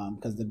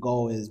 because the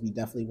goal is, we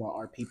definitely want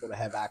our people to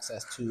have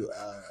access to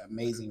an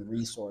amazing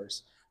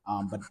resource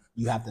but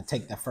you have to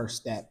take the first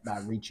step by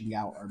reaching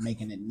out or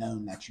making it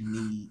known that you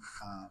need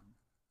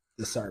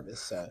the service.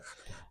 So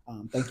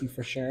thank you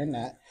for sharing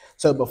that.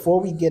 So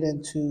before we get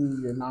into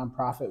your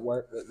nonprofit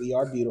work with We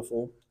Are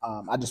Beautiful,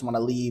 I just want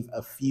to leave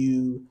a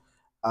few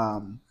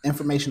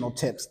informational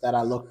tips that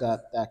I looked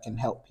up that can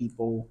help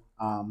people.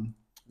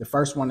 The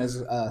first one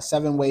is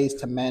 7 ways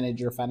to manage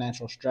your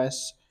financial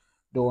stress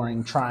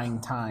during trying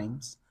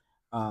times.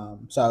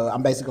 So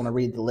I'm basically going to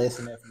read the list,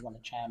 and if you want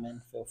to chime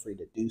in, feel free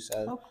to do so.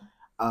 Okay.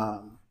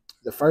 Um,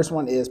 the first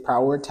one is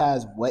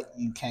prioritize what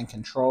you can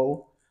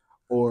control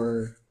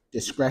or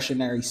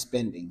discretionary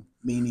spending,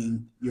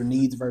 meaning your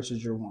needs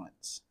versus your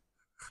wants.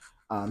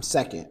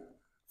 Second,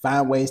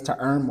 find ways to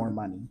earn more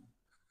money.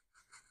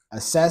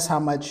 Assess how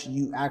much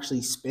you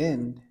actually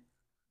spend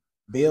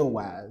bill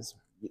wise,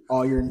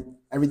 all your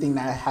everything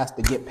that has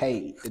to get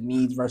paid, the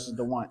needs versus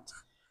the wants.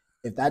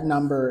 If that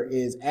number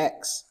is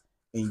X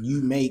and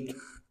you make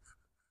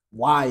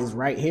Y is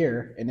right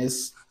here, and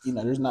it's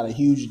there's not a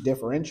huge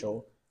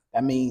differential,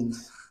 that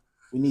means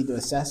we need to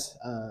assess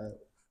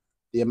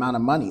the amount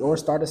of money or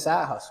start a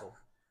side hustle.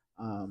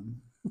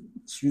 Um,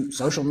 Shoot,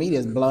 social media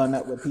is blowing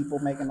up with people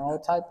making all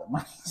type of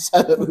money.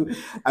 So,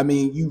 I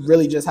mean, you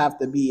really just have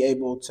to be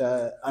able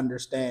to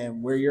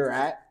understand where you're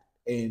at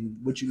and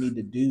what you need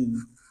to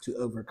do to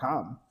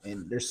overcome.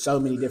 And there's so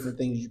many different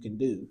things you can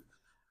do.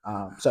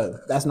 So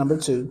that's number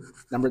two.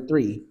 Number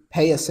three,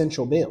 pay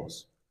essential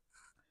bills: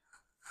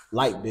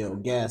 light bill,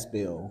 gas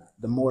bill,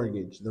 the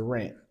mortgage, the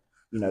rent.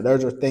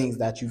 Those are things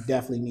that you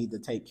definitely need to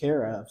take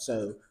care of.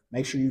 So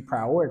make sure you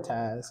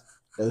prioritize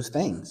those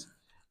things.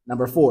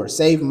 Number four,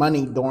 save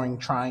money during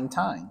trying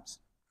times.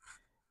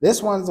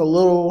 This one's a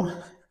little,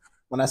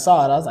 when I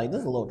saw it, I was like,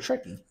 this is a little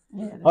tricky.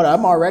 Yeah, Hold on,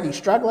 I'm already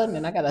struggling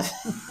and I gotta,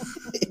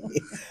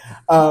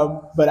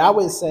 but I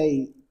would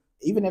say,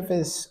 even if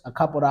it's a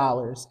couple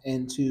dollars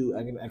into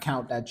an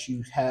account that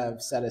you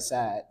have set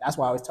aside, that's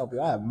why I always tell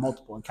people I have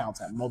multiple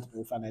accounts at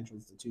multiple financial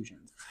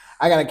institutions.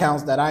 I got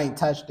accounts that I ain't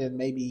touched in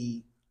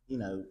maybe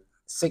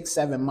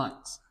 6-7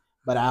 months,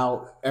 but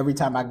I'll every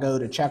time I go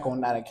to check on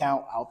that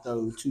account, I'll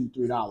throw $2-3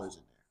 in there.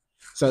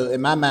 So in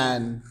my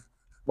mind,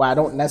 while I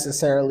don't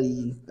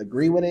necessarily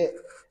agree with it,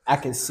 I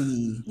can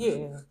see,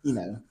 yeah,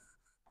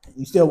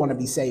 you still want to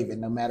be saving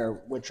no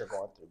matter what you're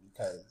going through,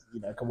 because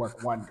it can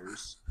work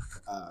wonders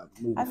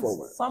moving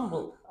forward.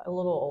 A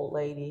little old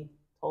lady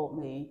told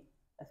me,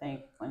 I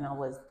think when I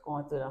was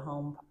going through the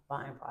home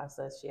buying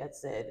process, she had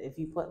said if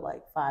you put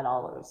like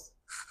 $5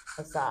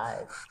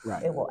 aside,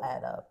 Right. it will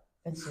add up.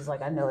 And she's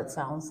like, I know it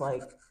sounds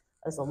like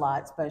it's a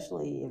lot,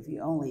 especially if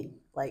you only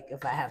like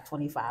if I have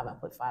 25, I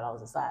put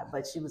 $5 aside.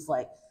 But she was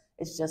like,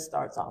 it just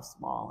starts off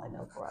small and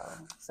it'll grow.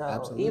 So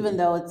Absolutely. even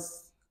though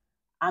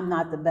I'm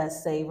not the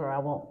best saver, I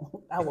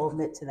will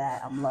admit to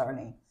that. I'm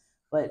learning.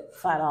 But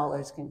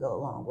 $5 can go a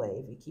long way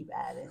if you keep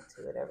adding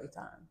to it every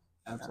time.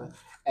 Absolutely.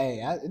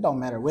 Hey, it don't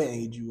matter what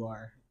age you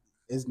are.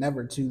 It's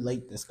never too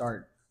late to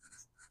start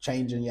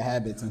changing your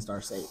habits and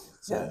start saving.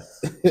 So,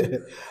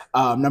 yes.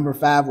 Number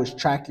 5 was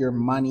track your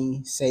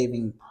money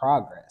saving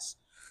progress.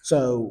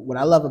 So, what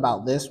I love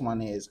about this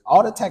one is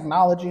all the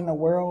technology in the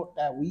world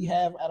that we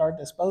have at our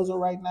disposal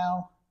right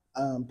now.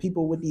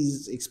 People with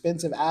these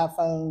expensive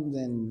iPhones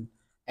and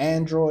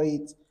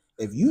Androids,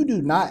 if you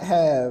do not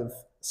have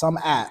some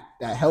app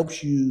that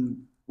helps you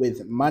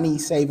with money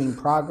saving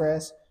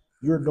progress,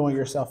 you're doing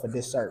yourself a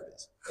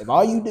disservice. If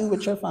all you do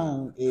with your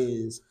phone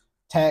is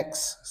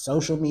text,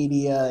 social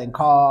media, and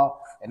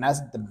call, and that's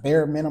the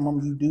bare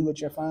minimum you do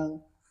with your phone,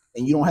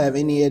 and you don't have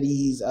any of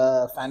these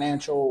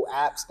financial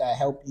apps that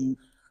help you,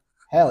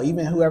 hell,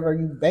 even whoever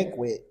you bank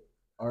with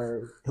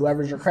or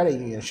whoever's your credit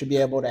union should be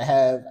able to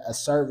have a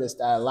service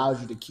that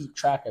allows you to keep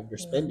track of your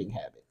spending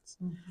habits.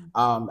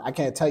 Mm-hmm. I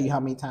can't tell you how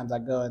many times I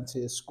go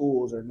into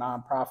schools or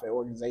nonprofit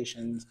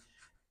organizations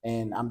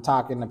and I'm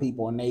talking to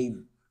people and I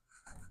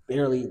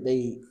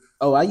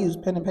use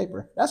pen and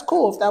paper. That's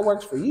cool if that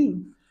works for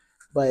you,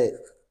 but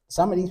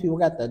some of these people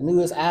got the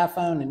newest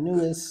iPhone and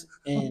newest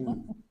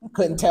and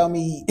couldn't tell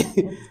me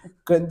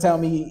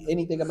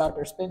anything about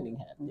their spending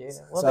habits.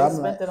 Yeah, well, so they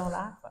spent it on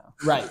iPhone.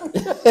 Right.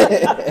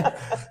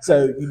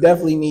 So you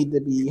definitely need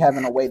to be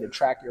having a way to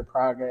track your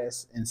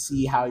progress and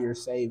see how you're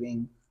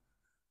saving.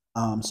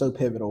 So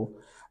pivotal.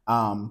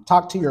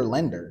 Talk to your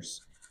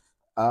lenders.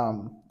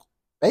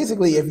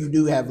 Basically, if you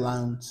do have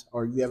loans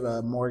or you have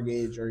a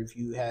mortgage or if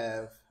you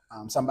have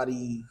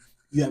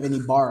you have any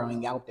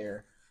borrowing out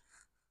there,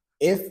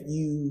 if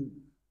you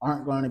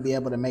aren't going to be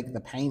able to make the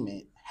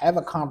payment, have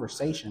a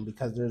conversation,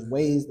 because there's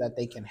ways that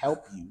they can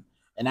help you.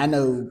 And I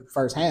know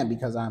firsthand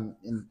because I'm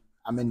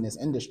in this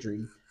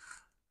industry.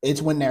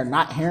 It's when they're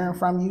not hearing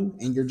from you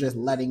and you're just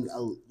letting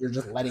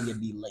it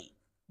be late.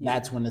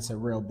 That's when it's a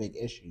real big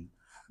issue.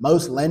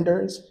 Most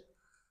lenders,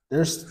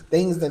 there's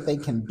things that they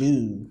can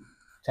do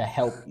to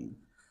help you.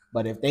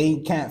 But if they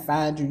can't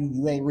find you,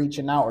 you ain't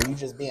reaching out, or you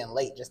just being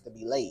late just to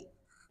be late,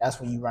 that's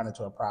when you run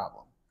into a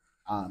problem.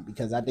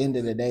 Because at the end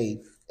of the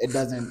day, it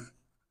doesn't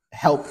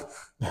help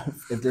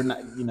if they're not,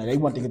 they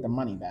want to get the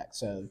money back.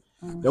 So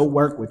they'll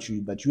work with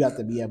you, but you have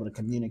to be able to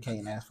communicate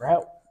and ask for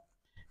help.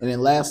 And then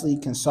lastly,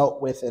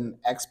 consult with an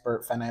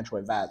expert financial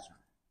advisor.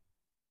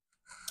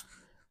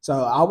 So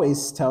I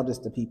always tell this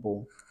to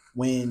people,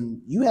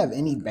 when you have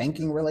any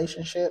banking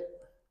relationship,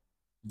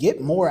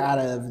 get more out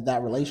of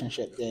that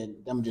relationship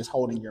than them just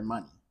holding your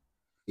money.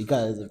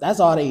 Because if that's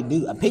all they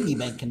do, a piggy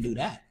bank can do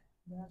that.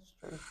 That's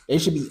true. They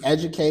should be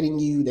educating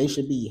you. They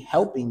should be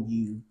helping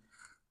you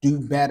do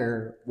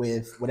better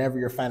with whatever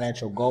your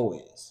financial goal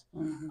is.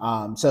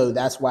 So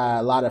that's why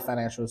a lot of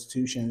financial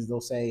institutions,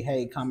 they'll say,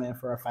 hey, come in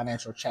for a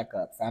financial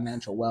checkup,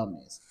 financial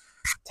wellness.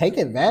 Take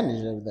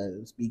advantage of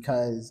those,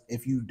 because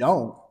if you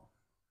don't,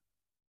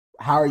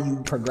 how are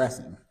you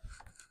progressing?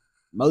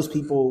 Most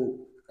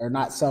people are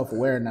not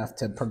self-aware enough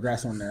to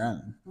progress on their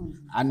own.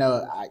 I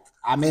know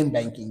I'm in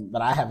banking,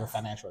 but I have a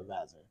financial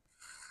advisor.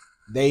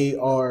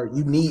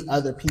 You need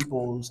other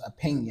people's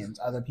opinions,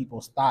 other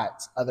people's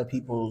thoughts, other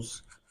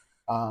people's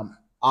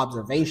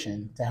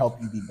observation to help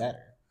you be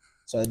better.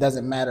 So it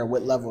doesn't matter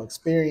what level of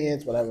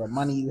experience, whatever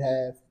money you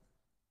have,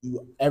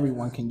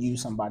 everyone can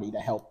use somebody to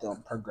help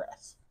them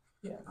progress.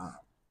 Yeah.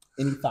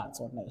 Any thoughts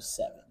on those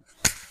 7?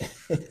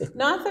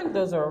 No, I think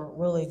those are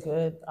really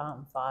good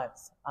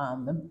thoughts.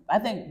 I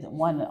think the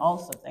one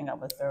also thing I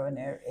would throw in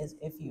there is,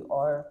 if you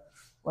are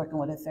working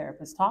with a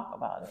therapist, talk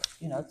about it.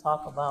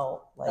 Talk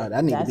about, like,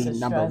 that need to be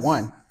number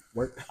one.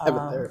 Work have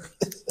a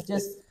therapist.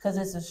 Just because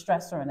it's a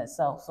stressor in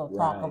itself. So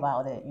talk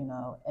about it,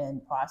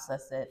 and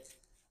process it.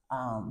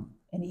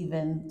 And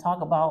even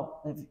talk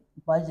about, if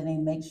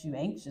budgeting makes you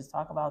anxious,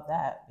 talk about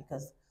that,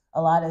 because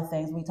a lot of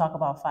things we talk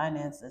about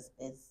finances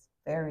is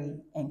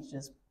very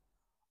anxious,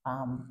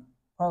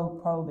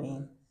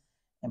 probing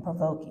and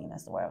provoking.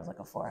 That's the word I was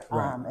looking for.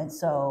 And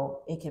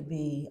so it could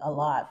be a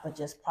lot, but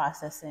just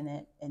processing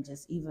it, and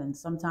just even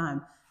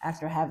sometime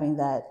after having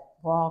that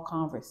raw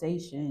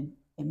conversation,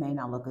 it may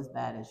not look as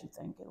bad as you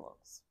think it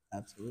looks.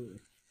 Absolutely.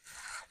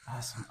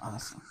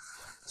 Awesome.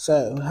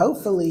 So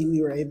hopefully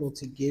we were able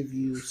to give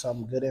you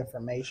some good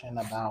information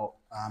about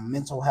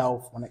mental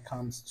health when it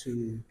comes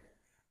to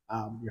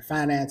your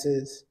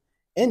finances.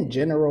 In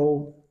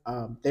general,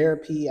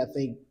 therapy, I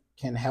think,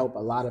 can help a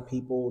lot of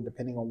people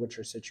depending on what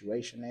your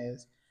situation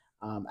is.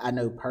 I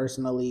know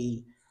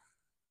personally,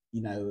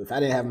 if I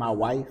didn't have my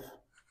wife,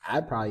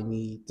 I'd probably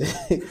need to,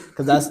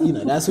 because that's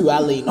who I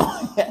lean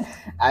on.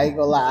 I ain't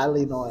gonna lie, I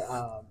lean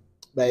on.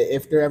 But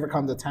if there ever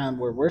comes a time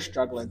where we're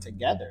struggling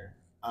together,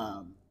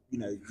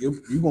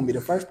 you're gonna be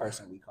the first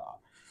person we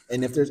call.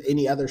 And if there's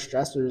any other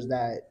stressors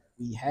that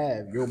we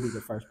have, you'll be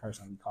the first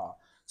person we call.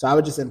 So I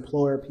would just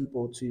implore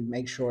people to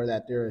make sure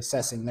that they're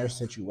assessing their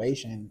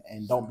situation,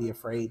 and don't be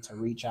afraid to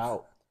reach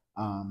out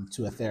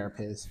to a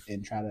therapist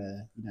and try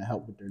to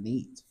help with their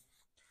needs.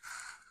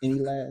 Any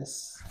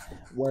last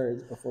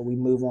words before we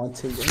move on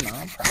to your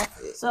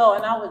nonprofit? So,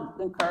 and I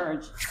would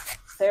encourage,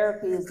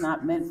 therapy is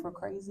not meant for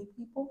crazy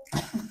people.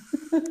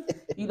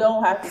 You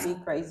don't have to be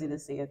crazy to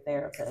see a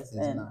therapist.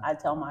 I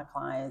tell my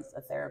clients,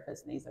 a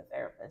therapist needs a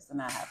therapist,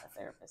 and I have a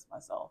therapist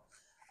myself.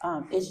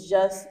 It's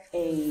just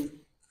a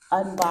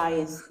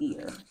unbiased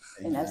ear,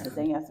 and that's the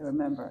thing you have to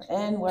remember.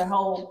 And we're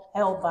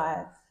held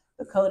by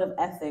the code of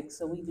ethics,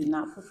 so we do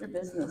not put your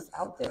business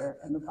out there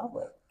in the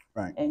public.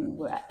 Right. And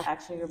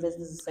actually, your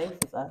business is safe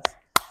with us.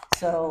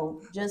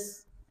 So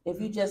if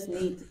you just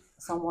need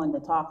someone to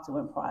talk to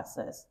and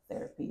process,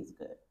 therapy is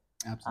good.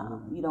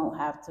 Absolutely. You don't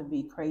have to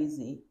be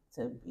crazy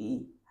to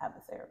have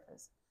a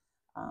therapist.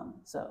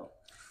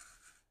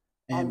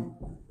 And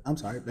I'm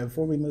sorry,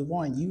 before we move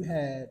on, you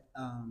had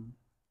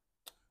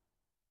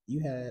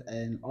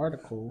an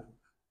article.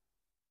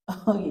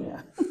 Oh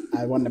yeah.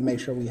 I wanted to make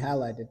sure we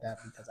highlighted that,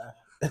 because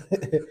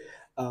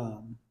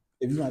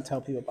if you want to tell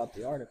people about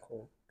the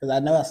article, because I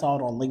know I saw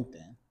it on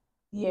LinkedIn.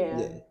 Yeah.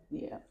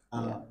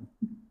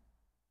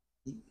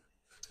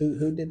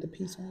 Who did the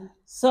piece on it?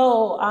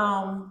 So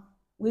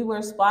we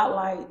were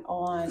spotlight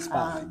on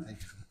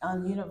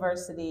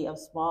University of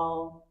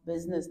Small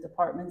Business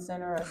Department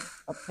Center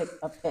of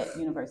Pitt,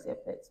 University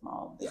of Pitt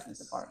Small Business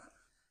Department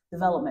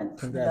Development.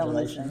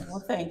 Congratulations. Well,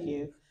 thank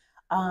you.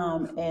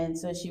 And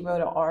so she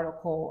wrote an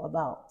article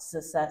about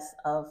success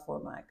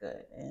for my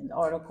good, and the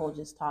article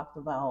just talked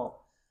about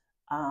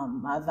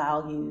my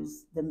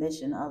values, the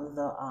mission of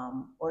the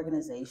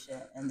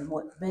organization, and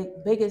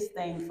the biggest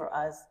thing for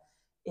us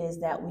is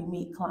that we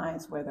meet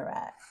clients where they're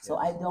at. So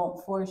I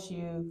don't force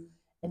you,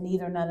 and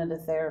neither none of the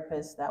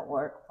therapists that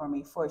work for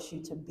me force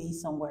you to be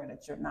somewhere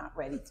that you're not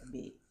ready to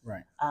be.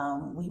 Right.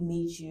 We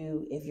meet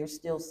you if you're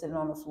still sitting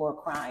on the floor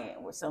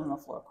crying. We're sitting on the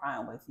floor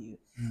crying with you,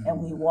 and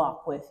we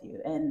walk with you.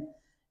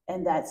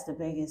 And that's the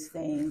biggest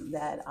thing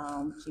that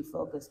she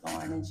focused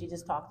on. And she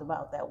just talked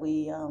about that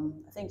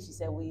I think she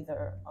said we're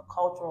a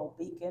cultural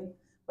beacon,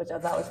 which I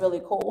thought was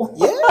really cool.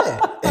 Yeah.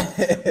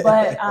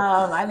 But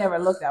I never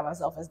looked at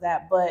myself as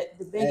that. But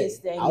the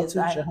biggest thing I'll is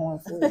toot your horn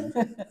for you.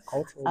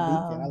 Cultural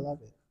beacon, I love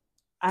it.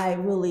 I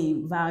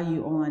really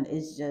value on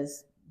is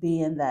just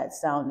being that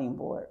sounding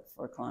board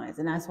for clients.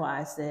 And that's why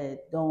I said,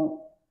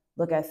 don't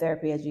look at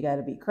therapy as you got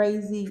to be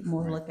crazy.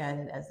 More look at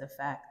it as the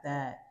fact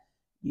that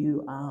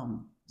you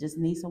just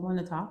need someone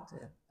to talk to.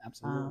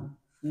 Absolutely.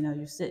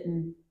 You're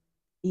sitting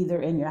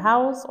either in your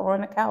house or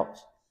on a couch.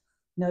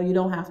 No, you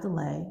don't have to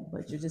lay,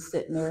 but you're just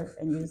sitting there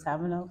and you're just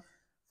having a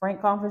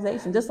frank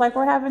conversation, just like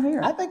we're having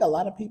here. I think a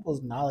lot of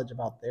people's knowledge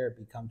about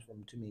therapy comes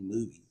from too many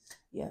movies.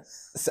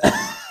 Yes. So,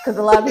 because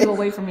a lot of people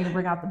wait for me to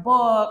bring out the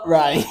book,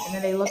 right? And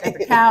then they look at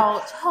the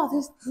couch. Oh,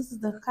 this is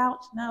the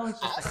couch. No, it's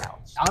just the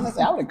couch.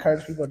 Honestly, I would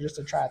encourage people just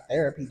to try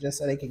therapy, just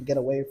so they can get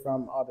away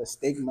from all the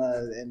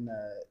stigma and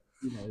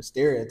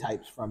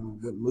stereotypes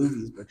from what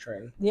movies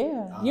portray.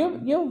 Yeah,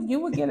 you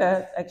would get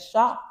a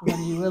shock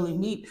when you really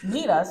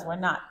meet us. We're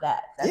not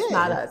that. That's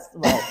not us.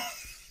 Well,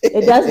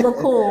 it does look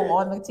cool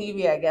on the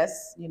TV, I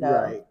guess.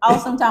 Right.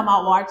 Sometimes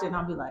I'll watch it and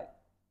I'll be like,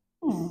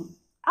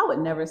 I would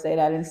never say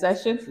that in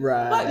session.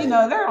 Right. But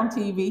they're on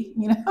TV.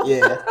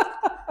 Yeah.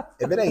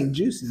 If it ain't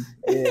juicy.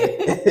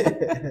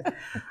 Yeah.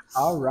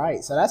 All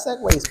right. So that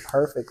segues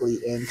perfectly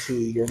into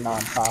your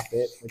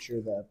nonprofit, which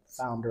you're the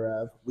founder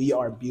of. We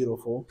Are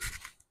Beautiful.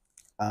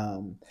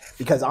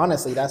 Because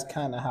honestly, that's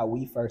kind of how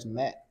we first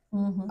met.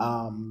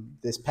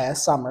 This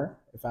past summer,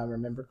 if I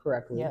remember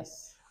correctly.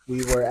 Yes.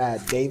 We were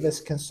at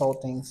Davis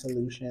Consulting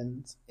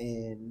Solutions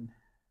in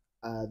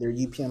their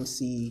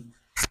UPMC,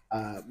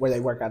 where they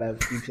work out of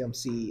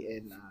UPMC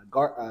in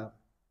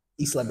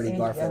East Liberty,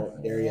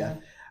 Garfield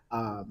area.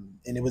 And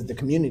it was the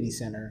community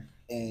center,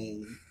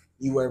 and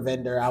you were a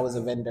vendor, I was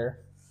a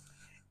vendor,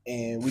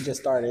 and we just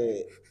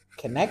started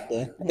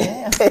connecting.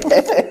 Yeah.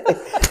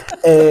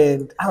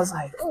 And I was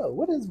like, oh,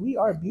 what is We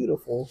Are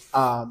Beautiful?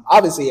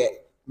 Obviously,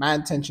 my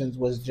intentions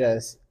was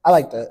just, I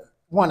like to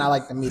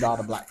meet all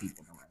the Black people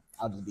in the room.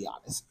 I'll just be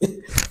honest.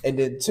 And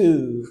then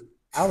two,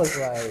 I was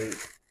like,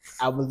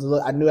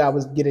 I knew I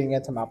was getting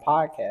into my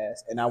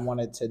podcast, and I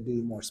wanted to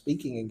do more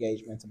speaking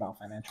engagements about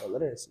financial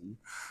literacy.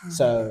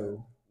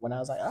 So when I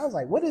was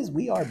like, what is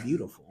We Are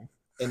Beautiful?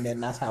 And then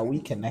that's how we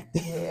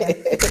connected. Yeah.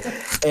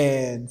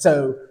 And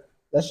so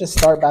let's just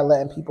start by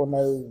letting people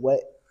know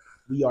what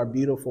We Are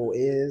Beautiful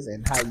is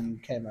and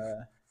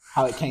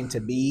how it came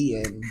to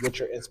be and what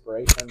your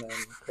inspiration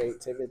and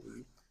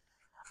creativity.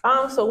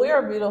 So We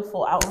Are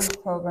Beautiful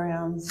Outreach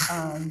Programs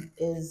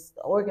is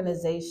an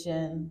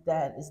organization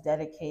that is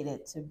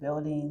dedicated to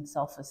building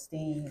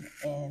self-esteem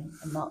and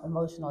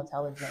emotional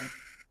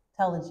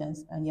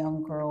intelligence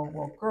in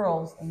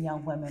girls and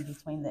young women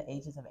between the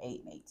ages of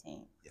 8 and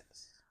 18.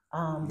 Yes.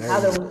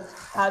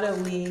 How do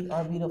We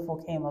Are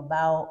Beautiful came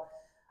about?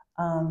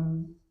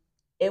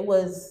 It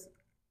was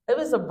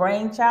a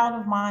brainchild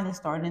of mine. It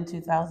started in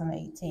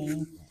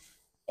 2018.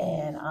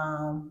 And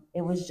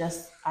it was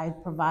just, I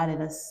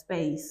provided a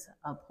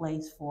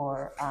place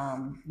for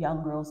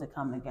young girls to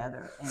come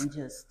together and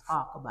just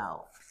talk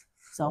about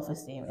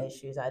self-esteem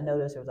issues. I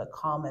noticed there was a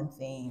common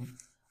theme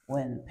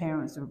when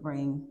parents would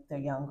bring their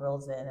young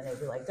girls in and they'd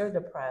be like, they're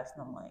depressed.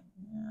 And I'm like,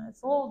 yeah,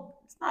 it's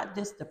not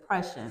just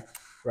depression.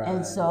 Right.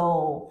 And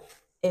so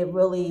it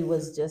really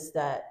was just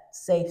that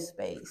safe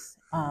space.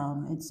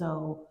 And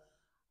so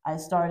I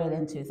started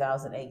in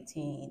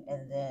 2018,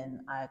 and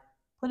then I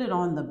put it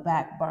on the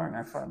back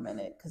burner for a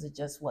minute because it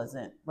just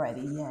wasn't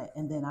ready yet.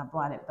 And then I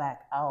brought it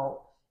back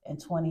out in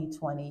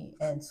 2020.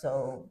 And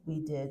so we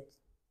did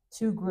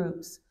 2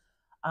 groups,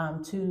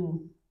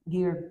 2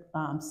 year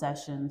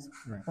sessions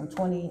from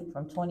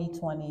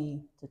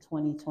 2020 to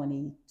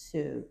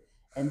 2022.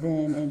 And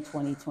then in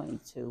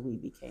 2022, we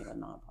became a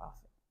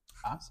nonprofit.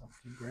 Awesome.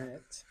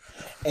 Congrats.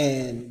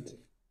 And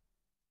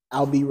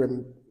I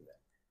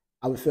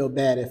would feel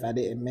bad if I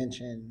didn't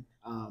mention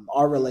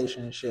our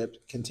relationship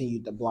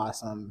continued to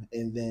blossom,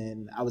 and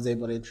then I was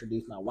able to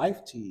introduce my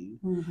wife to you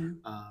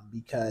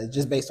because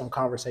just based on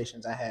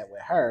conversations I had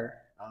with her,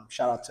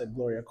 shout out to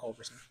Gloria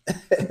Culberson.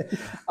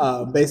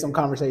 Based on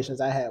conversations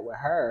I had with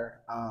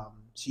her,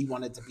 she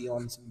wanted to be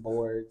on some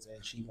boards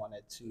and she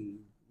wanted to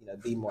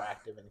be more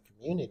active in the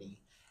community.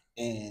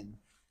 And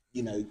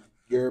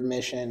your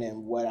mission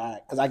and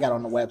because I got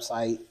on the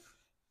website.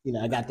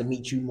 I got to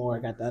meet you more. I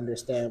got to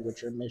understand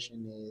what your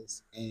mission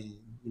is. And,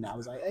 I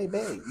was like, hey,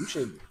 babe, you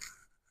should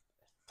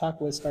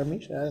talk with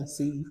Starshemah and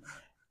see,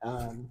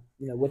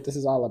 what this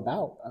is all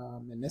about.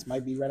 And this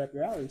might be right up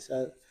your alley.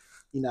 So,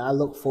 I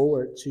look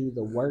forward to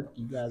the work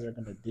you guys are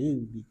going to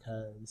do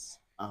because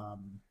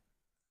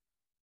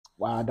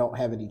while I don't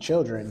have any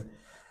children,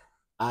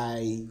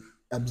 I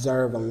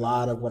observe a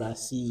lot of what I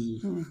see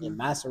in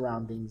my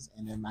surroundings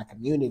and in my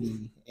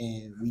community.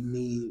 And we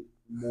need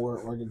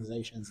more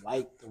organizations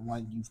like the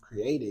one you've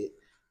created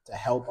to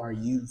help our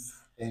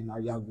youth and our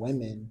young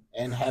women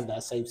and have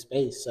that safe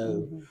space.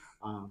 So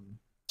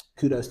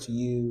kudos to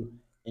you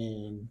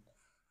and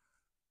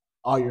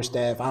all your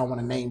staff. I don't want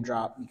to name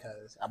drop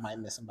because I might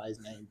miss somebody's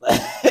name, but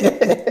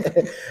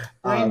there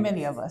ain't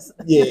many of us.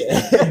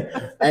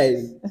 Yeah.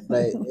 Hey,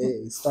 but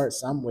it starts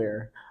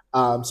somewhere.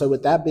 So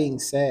with that being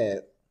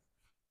said,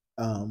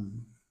 I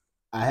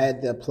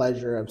had the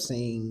pleasure of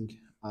seeing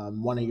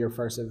one of your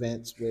first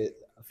events with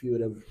a few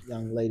of the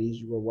young ladies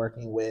you were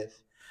working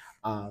with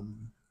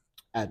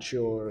that's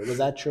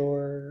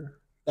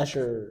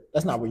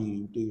not where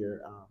you do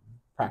your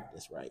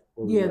practice, right?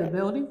 The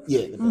building?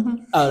 Yeah, the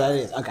building. Oh, that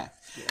is, okay.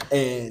 Yeah.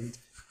 And,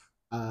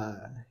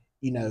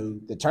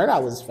 the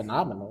turnout was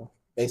phenomenal.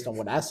 based on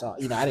what I saw.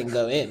 You know, I didn't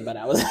go in, but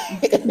I was Yeah,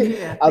 I was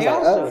they like,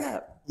 all showed oh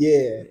up.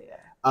 yeah.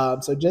 Yeah.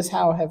 So just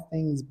how have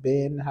things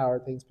been? How are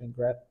things been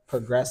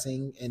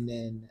progressing? And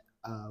then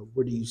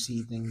where do you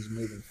see things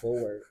moving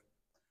forward?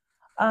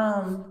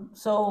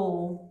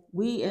 So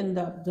we end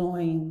up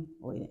doing,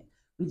 we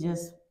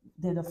just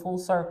did a full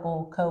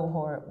circle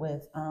cohort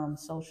with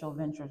social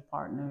ventures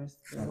partners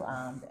through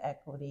the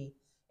Equity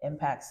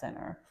Impact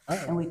Center.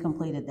 And Oh, we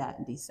completed that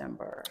in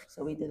December.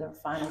 So we did our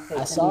final I pitch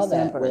in saw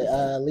that with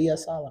December. Leah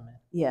Solomon. I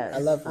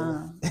Yes. love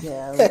Leah.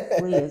 Yeah,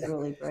 Lee is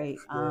really great.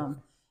 Yeah.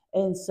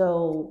 And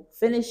so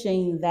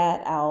finishing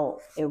that out,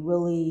 it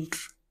really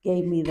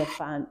gave me the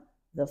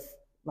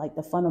like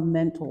the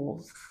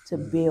fundamentals to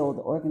build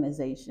the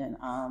organization.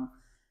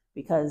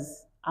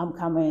 Because I'm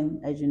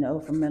coming, as you know,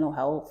 from mental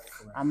health.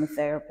 Right. I'm a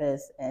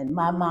therapist, and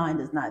my mind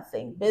does not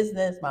think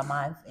business. My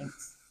mind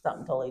thinks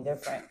something totally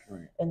different.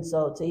 Right. And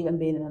so to even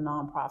be in the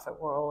nonprofit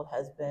world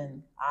has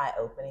been eye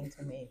opening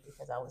to me,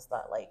 because I was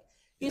thought like,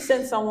 you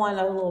send someone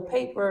a little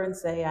paper and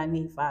say, I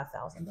need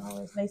 $5,000.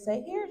 And they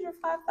say, here's your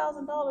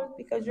 $5,000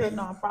 because you're a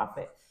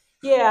nonprofit.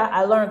 Yeah,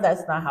 I learned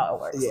that's not how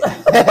it works.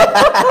 Yeah.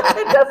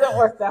 It doesn't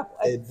work that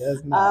way. It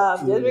does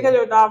not. Just because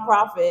you're a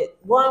nonprofit,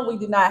 one, we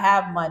do not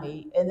have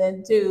money. And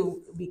then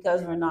two,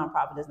 because we're a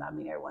nonprofit does not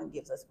mean everyone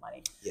gives us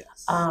money.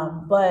 Yes.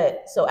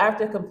 But so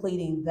after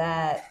completing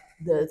that,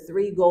 the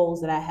 3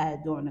 goals that I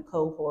had during the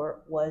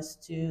cohort was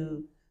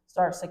to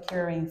start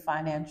securing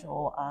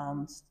financial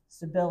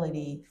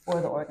stability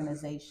for the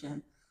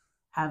organization,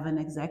 have an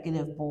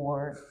executive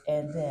board,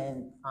 and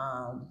then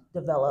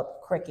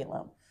develop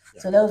curriculum.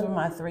 Yeah. So those were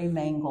my 3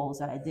 main goals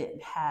that I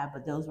didn't have,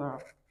 but those were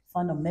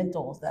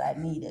fundamentals that I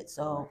needed.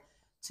 So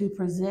to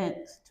present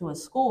to a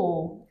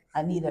school,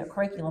 I needed a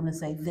curriculum to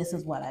say, this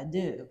is what I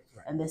do.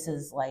 Right. And this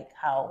is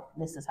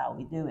how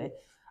we do it.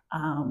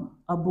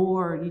 A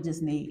board, you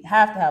just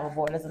have to have a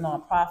board as a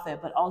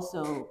nonprofit, but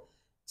also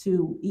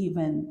to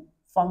even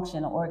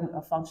function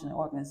a functioning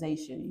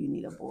organization, you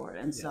need a board.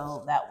 And yes.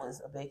 So that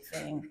was a big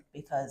thing,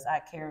 because I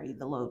carried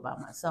the load by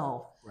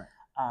myself. Right.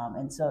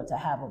 And so to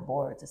have a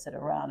board to sit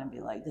around and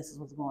be like, this is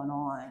what's going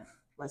on,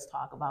 let's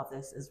talk about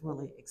this, is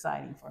really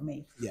exciting for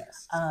me.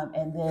 Yes.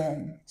 And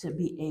then to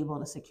be able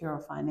to secure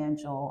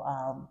financial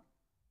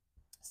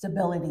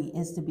stability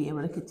is to be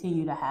able to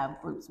continue to have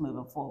groups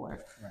moving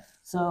forward. Right.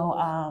 So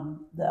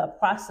the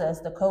process,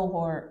 the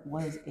cohort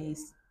was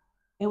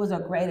it was a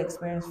great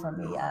experience for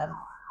me. We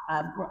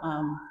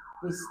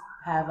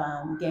have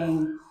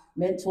gained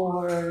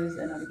mentors,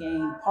 and I've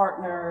gained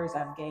partners,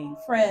 I've gained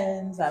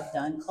friends, I've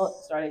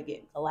started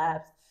getting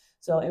collabs.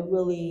 So it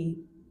really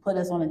put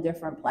us on a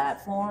different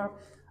platform.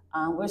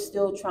 We're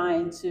still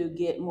trying to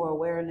get more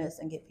awareness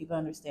and get people to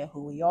understand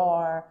who we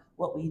are,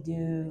 what we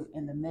do,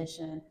 and the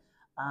mission.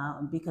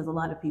 Because a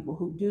lot of people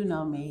who do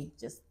know me,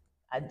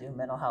 I do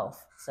mental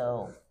health.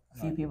 So a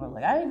few people are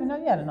like, I didn't even know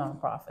you had a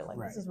nonprofit. Like,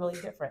 right. This is really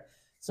different.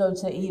 So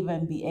to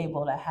even be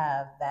able to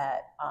have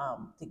that,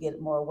 to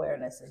get more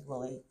awareness is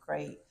really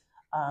great,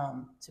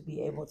 to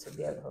be able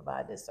to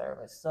provide this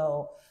service.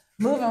 So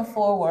moving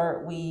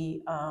forward,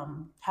 we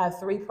have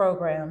 3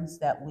 programs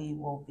that we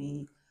will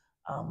be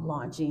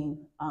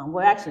launching.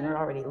 Well, actually, they're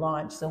already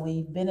launched. So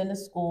we've been in the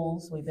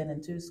schools. We've been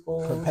in 2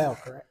 schools. Propel,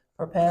 correct?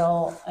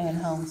 Propel and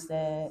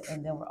Homestead,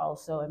 and then we're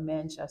also in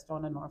Manchester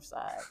on the north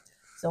side.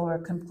 So we're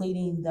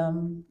completing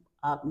them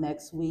up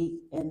next week,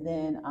 and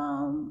then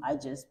I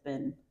just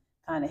been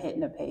kind of hitting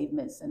the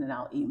pavement, sending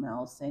out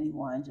emails to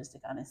anyone just to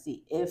kind of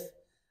see if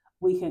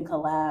we can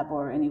collab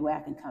or any way I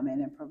can come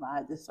in and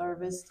provide the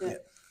service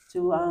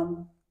to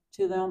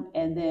them.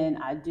 And then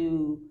I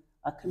do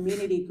a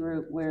community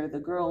group where the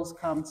girls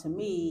come to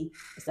me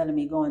instead of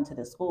me going to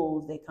the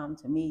schools. They come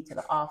to me to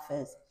the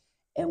office,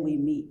 and we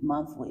meet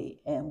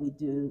monthly, and we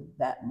do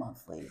that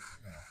monthly.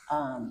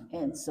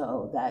 And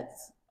so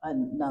that's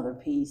another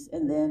piece.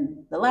 And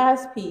then the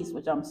last piece,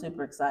 which I'm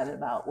super excited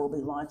about, we'll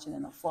be launching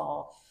in the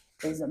fall,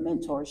 is a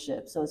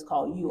mentorship. So it's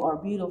called You Are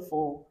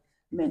Beautiful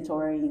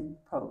mentoring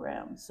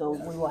program. So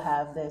we will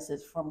have this.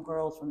 It's from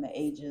girls from the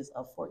ages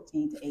of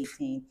 14 to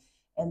 18.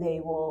 And they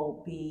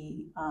will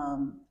be,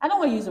 I don't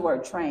want to use the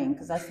word train,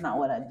 because that's not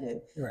what I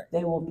do. Right.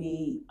 They will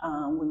be,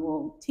 we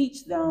will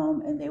teach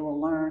them, and they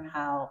will learn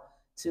how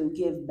to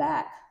give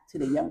back to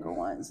the younger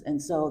ones.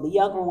 And so the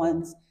younger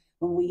ones,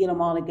 when we get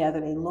them all together,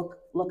 they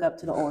look up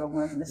to the older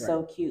ones, and they're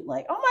right. So cute,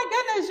 like, oh my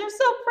goodness, you're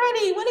so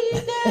pretty. What are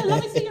you doing?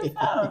 Let me see your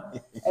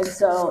phone. And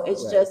so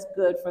it's right. Just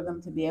good for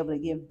them to be able to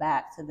give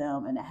back to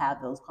them and to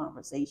have those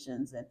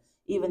conversations, and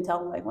even tell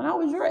them, like, when I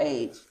was your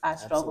age, I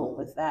struggled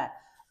with that,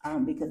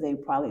 because they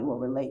probably will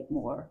relate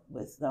more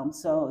with them.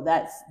 So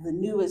that's the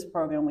newest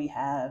program we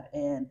have,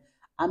 and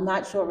I'm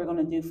not sure what we're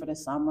going to do for the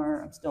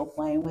summer. I'm still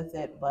playing with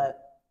it, but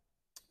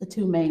the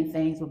 2 main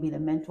things will be the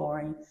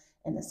mentoring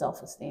and the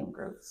self-esteem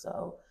group.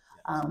 So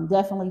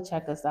definitely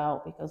check us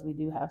out, because we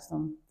do have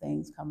some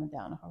things coming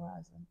down the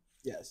horizon.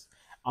 Yes,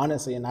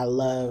 honestly, and I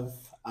love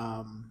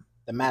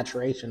the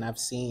maturation I've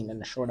seen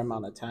in a short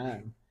amount of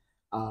time,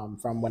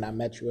 from when I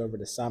met you over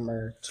the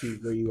summer to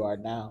where you are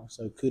now.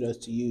 So kudos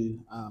to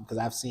you, because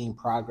I've seen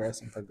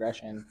progress and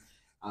progression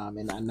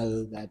and I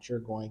know that you're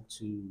going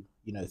to,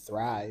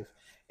 thrive,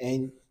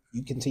 and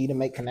you continue to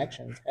make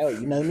connections. Hell,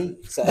 you know me,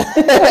 so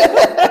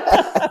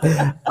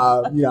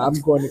I'm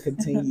going to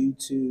continue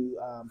to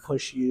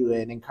push you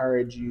and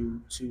encourage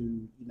you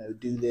to,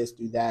 do this,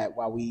 do that,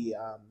 while we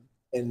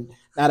and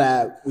now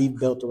that we've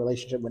built a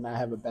relationship and I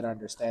have a better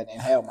understanding.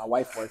 And hell, my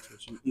wife works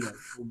with you,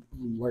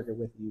 we working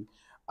with you.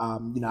 I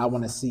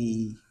want to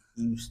see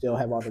you still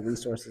have all the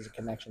resources and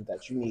connections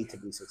that you need to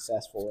be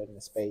successful in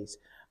the space,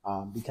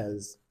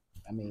 because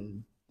I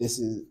mean, this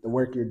is the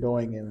work you're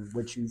doing and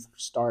what you've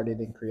started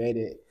and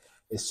created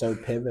is so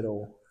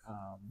pivotal.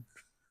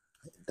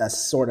 That's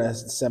sort of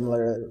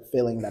similar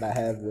feeling that I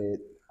have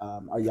with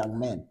our young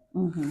men.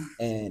 Mm-hmm.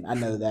 And I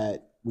know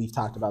that we've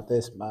talked about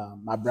this.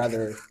 My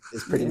brother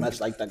is pretty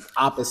much like the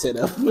opposite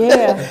of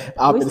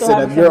opposite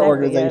of your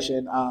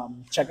organization.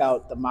 Check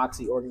out the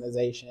Moxie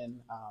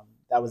organization.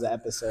 That was an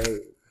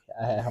episode.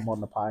 I had him on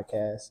the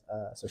podcast.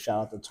 So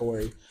shout out to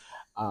Tori.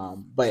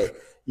 But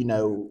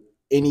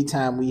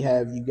anytime we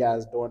have you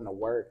guys doing the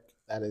work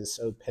that is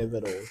so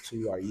pivotal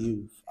to our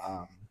youth,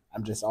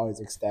 I'm just always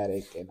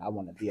ecstatic, and I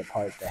want to be a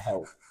part to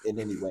help in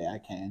any way I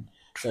can.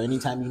 So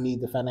anytime you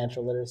need the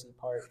financial literacy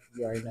part,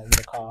 you already know who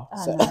to call.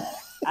 So.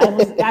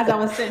 As I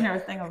was sitting here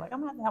thinking, I was like, I'm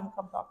gonna have to have them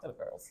come talk to the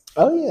girls.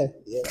 Oh yeah.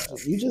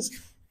 You just.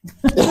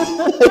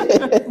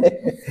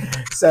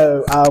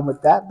 So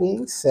with that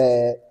being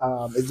said,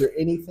 is there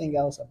anything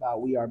else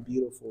about We Are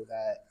Beautiful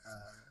that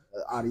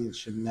the audience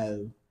should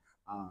know?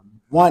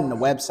 One, the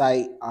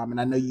website,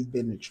 and I know you've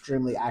been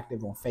extremely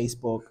active on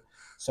Facebook.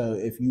 So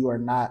if you are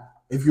on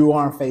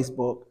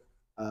Facebook,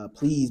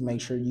 please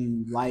make sure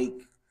you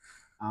like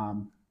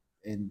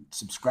and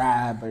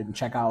subscribe and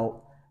check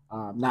out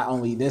not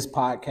only this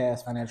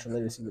podcast, Financial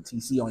Literacy with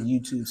TC, on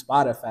YouTube,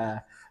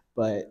 Spotify,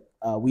 but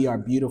We Are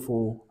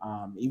Beautiful.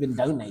 Even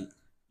donate,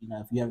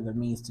 if you have the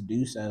means to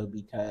do so,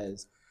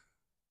 because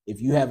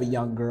if you have a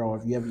young girl,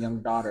 if you have a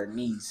young daughter,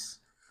 niece,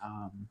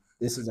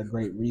 this is a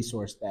great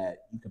resource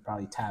that you could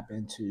probably tap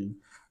into.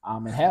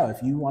 And hell,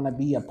 if you want to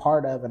be a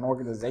part of an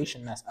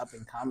organization that's up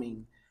and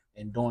coming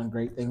and doing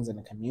great things in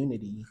the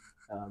community,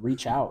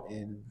 reach out,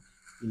 and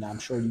I'm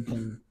sure you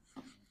can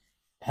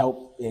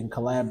help and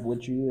collab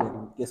with you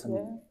and get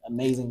some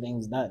amazing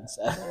things done.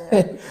 So,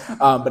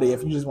 but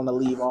if you just want to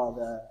leave all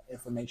the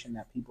information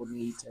that people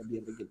need to be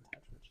able to get in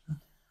touch with you.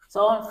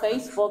 So on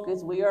Facebook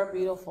is We Are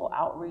Beautiful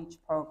Outreach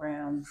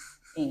Programs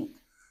Inc.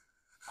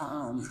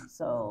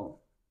 So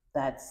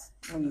that's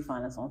where you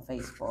find us on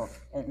Facebook,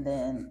 and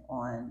then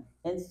on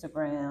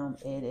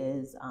Instagram it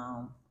is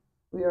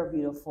We Are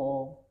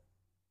Beautiful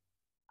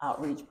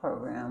Outreach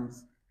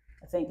Programs.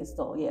 I think it's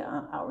still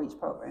Outreach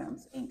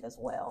Programs Inc. as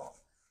well.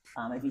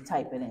 If you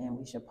type it in,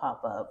 we should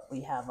pop up.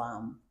 We have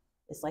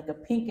it's like a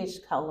pinkish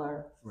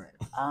color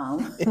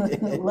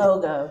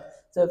logo.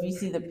 So if you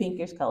see the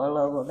pinkish color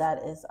logo,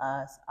 that is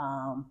us.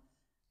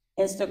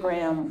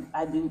 Instagram,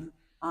 I do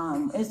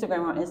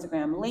Instagram on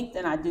Instagram.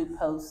 LinkedIn, I do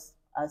post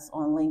us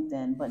on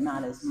LinkedIn, but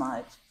not as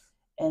much.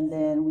 And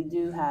then we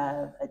do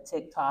have a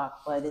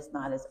TikTok, but it's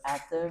not as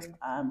active.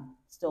 I'm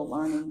still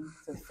learning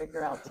to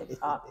figure out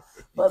TikTok,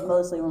 but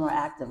mostly when we're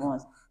active on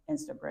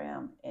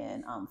Instagram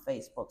and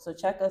Facebook. So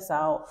check us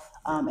out.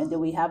 And then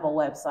we have a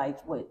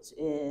website, which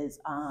is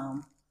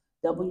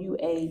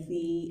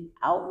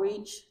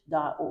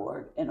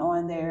waboutreach.org. And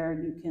on there,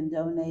 you can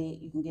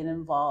donate, you can get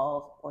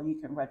involved, or you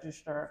can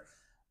register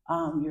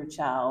your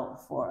child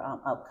for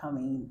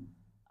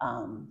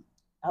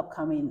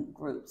upcoming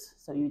groups.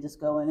 So you just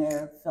go in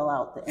there, fill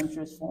out the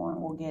interest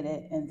form, we'll get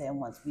it. And then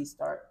once we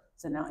start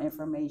sending out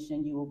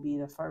information, you will be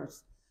the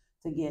first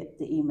to get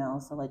the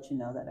emails to let you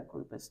know that a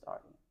group is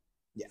starting.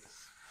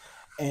 Yes.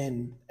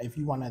 And if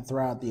you want to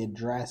throw out the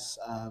address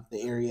of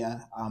the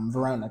area,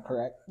 Verona,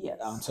 correct?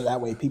 Yes. So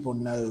that way people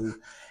know,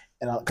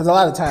 because a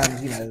lot of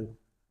times,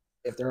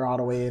 if they're all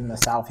the way in the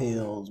South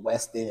Hills,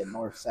 West End,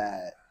 North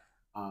Side,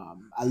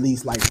 at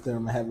least like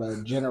them have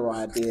a general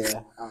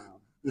idea,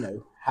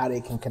 how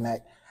they can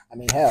connect. I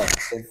mean, hell,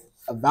 if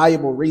a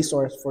valuable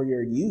resource for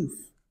your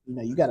youth,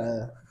 you got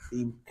to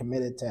be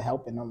committed to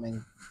helping them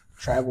and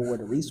travel where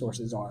the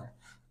resources are.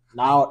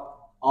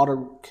 Now,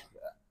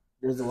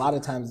 there's a lot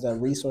of times the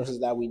resources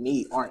that we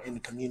need aren't in the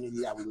community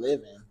that we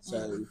live in.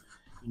 So,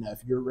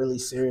 if you're really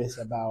serious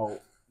about,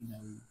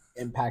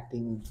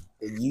 impacting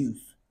the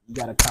youth, you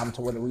got to come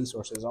to where the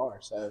resources are.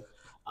 So,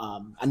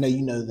 I know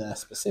you know the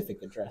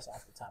specific address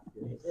off the top of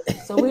your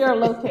head. So we are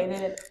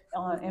located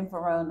in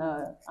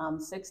Verona,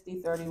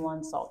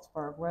 6031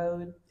 Salzburg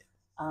Road.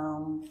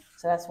 So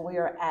that's where we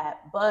are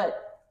at.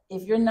 But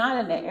if you're not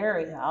in the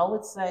area, I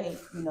would say,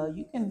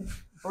 you can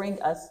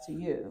bring us to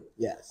you.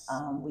 Yes.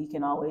 We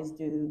can always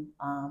do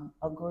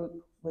a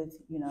group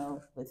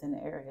within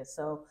the area.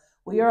 So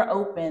we are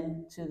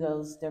open to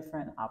those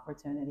different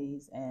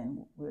opportunities,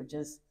 and the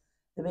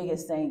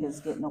biggest thing is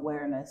getting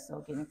awareness.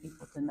 So getting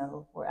people to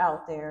know we're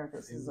out there.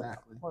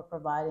 We're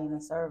providing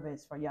a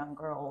service for young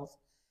girls.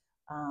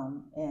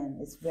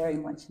 And it's very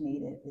much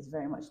needed. It's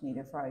very much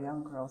needed for our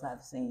young girls.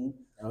 I've seen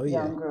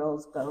young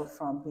girls go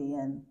from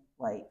being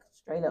like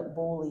straight up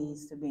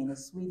bullies to being the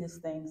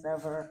sweetest things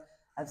ever.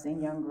 I've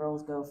seen young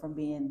girls go from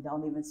being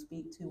don't even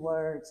speak two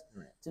words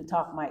Right. to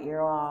talk my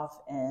ear off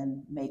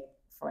and make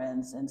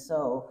friends. And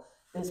so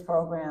this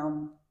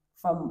program,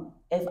 from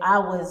if I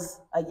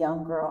was a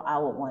young girl, I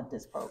would want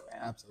this program.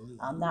 Absolutely.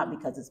 Not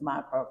because it's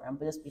my program,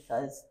 but just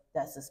because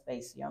that's the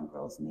space young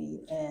girls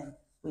need, and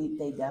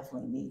they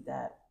definitely need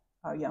that.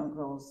 Our young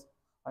girls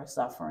are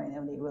suffering,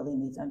 and they really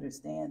need to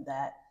understand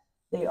that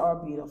they are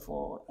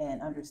beautiful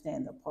and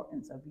understand the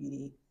importance of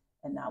beauty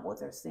and not what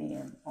they're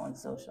seeing on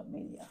social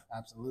media.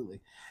 Absolutely.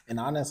 And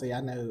honestly,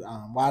 I know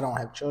while I don't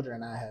have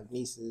children, I have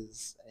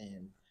nieces,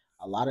 and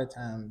a lot of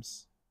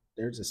times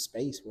there's a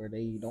space where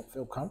they don't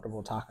feel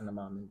comfortable talking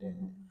about their dad.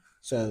 Mm-hmm.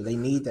 So they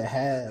need to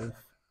have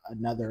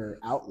another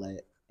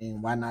outlet.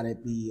 And why not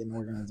it be an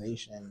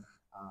organization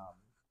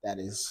that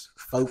is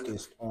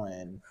focused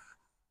on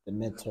the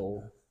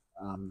mental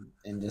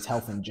and just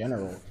health in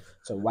general?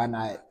 So why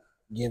not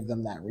give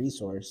them that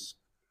resource?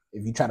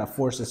 If you try to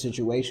force a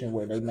situation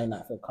where they may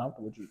not feel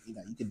comfortable,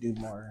 you could do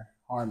more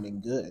harm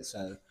than good.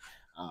 So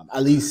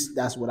at least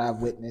that's what I've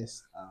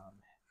witnessed.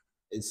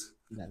 It's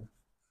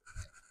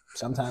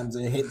sometimes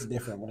it hits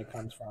different when it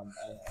comes from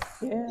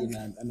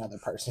another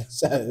person.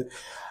 So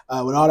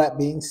with all that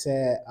being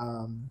said,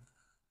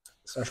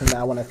 Starshemah,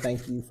 I want to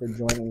thank you for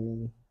joining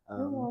me.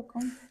 You're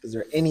welcome. Is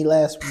there any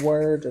last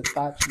words or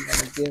thoughts you want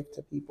to give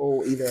to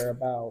people, either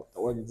about the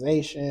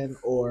organization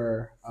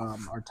or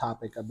our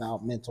topic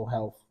about mental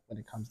health when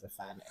it comes to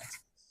finances?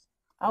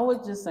 I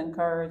would just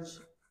encourage,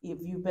 if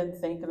you've been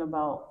thinking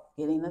about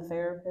getting a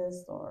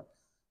therapist or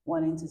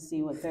wanting to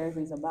see what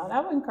therapy is about,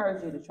 I would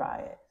encourage you to try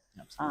it.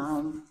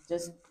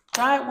 Just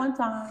try it one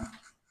time.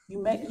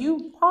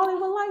 You probably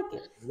would like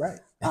it. Right.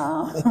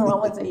 I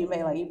wouldn't say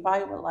you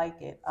probably would like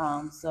it.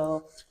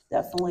 So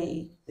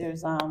definitely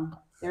there's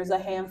a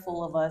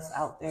handful of us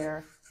out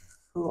there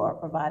who are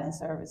providing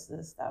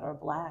services that are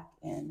Black,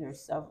 and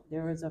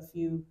there is a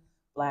few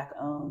Black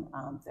owned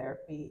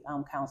therapy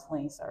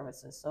counseling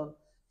services. So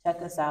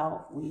check us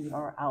out. We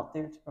are out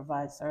there to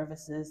provide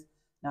services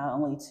not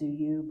only to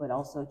you but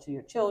also to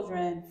your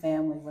children,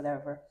 family,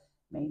 whatever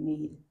may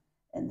need.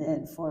 And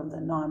then for the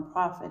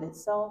nonprofit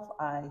itself,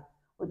 I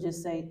would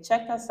just say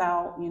check us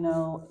out.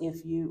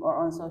 If you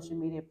are on social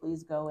media,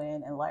 please go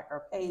in and like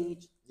our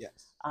page.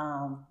 Yes.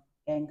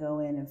 And go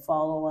in and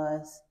follow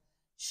us,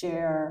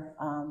 share,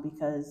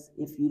 because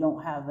if you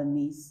don't have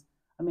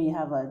you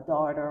have a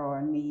daughter or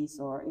a niece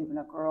or even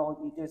a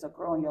girl, there's a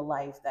girl in your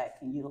life that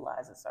can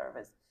utilize a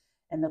service.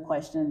 And the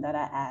question that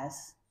I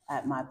asked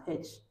at my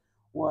pitch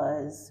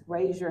was,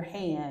 raise your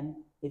hand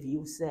if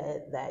you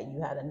said that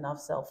you had enough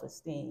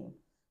self-esteem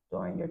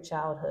during your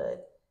childhood,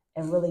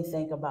 and really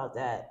think about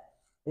that.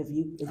 If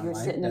you're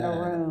like sitting in a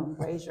room,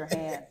 raise your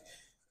hand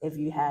if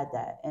you had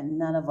that. And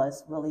none of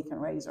us really can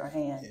raise our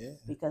hand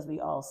because we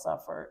all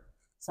suffered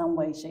some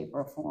way, shape,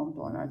 or form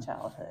during our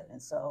childhood.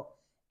 And so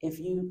if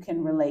you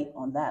can relate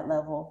on that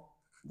level,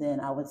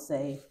 then I would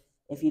say,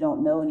 if you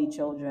don't know any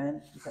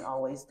children, you can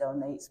always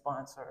donate,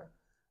 sponsor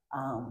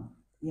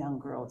young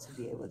girl to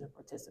be able to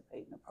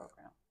participate in the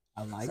program.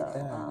 I like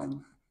that.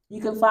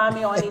 You can find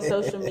me on any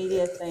social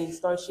media thing,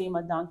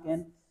 Starshemah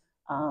Duncan,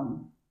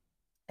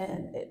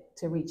 and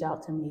to reach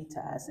out to me to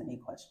ask any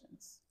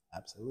questions.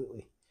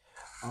 Absolutely.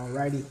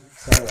 Alrighty.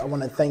 So I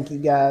want to thank you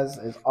guys,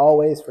 as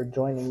always, for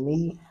joining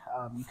me.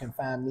 You can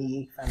find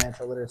me,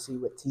 Financial Literacy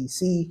with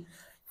TC,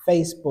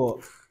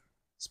 Facebook,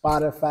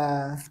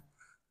 Spotify,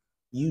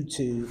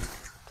 YouTube.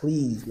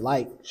 Please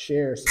like,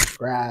 share,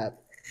 subscribe.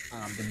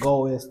 The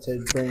goal is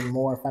to bring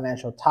more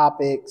financial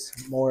topics,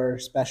 more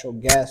special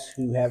guests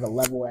who have a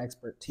level of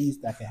expertise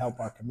that can help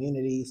our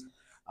communities.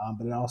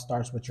 But it all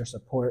starts with your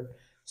support.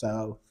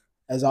 So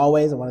as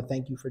always, I want to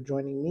thank you for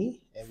joining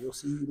me, and we'll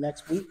see you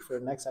next week for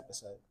the next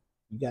episode.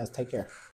 You guys take care.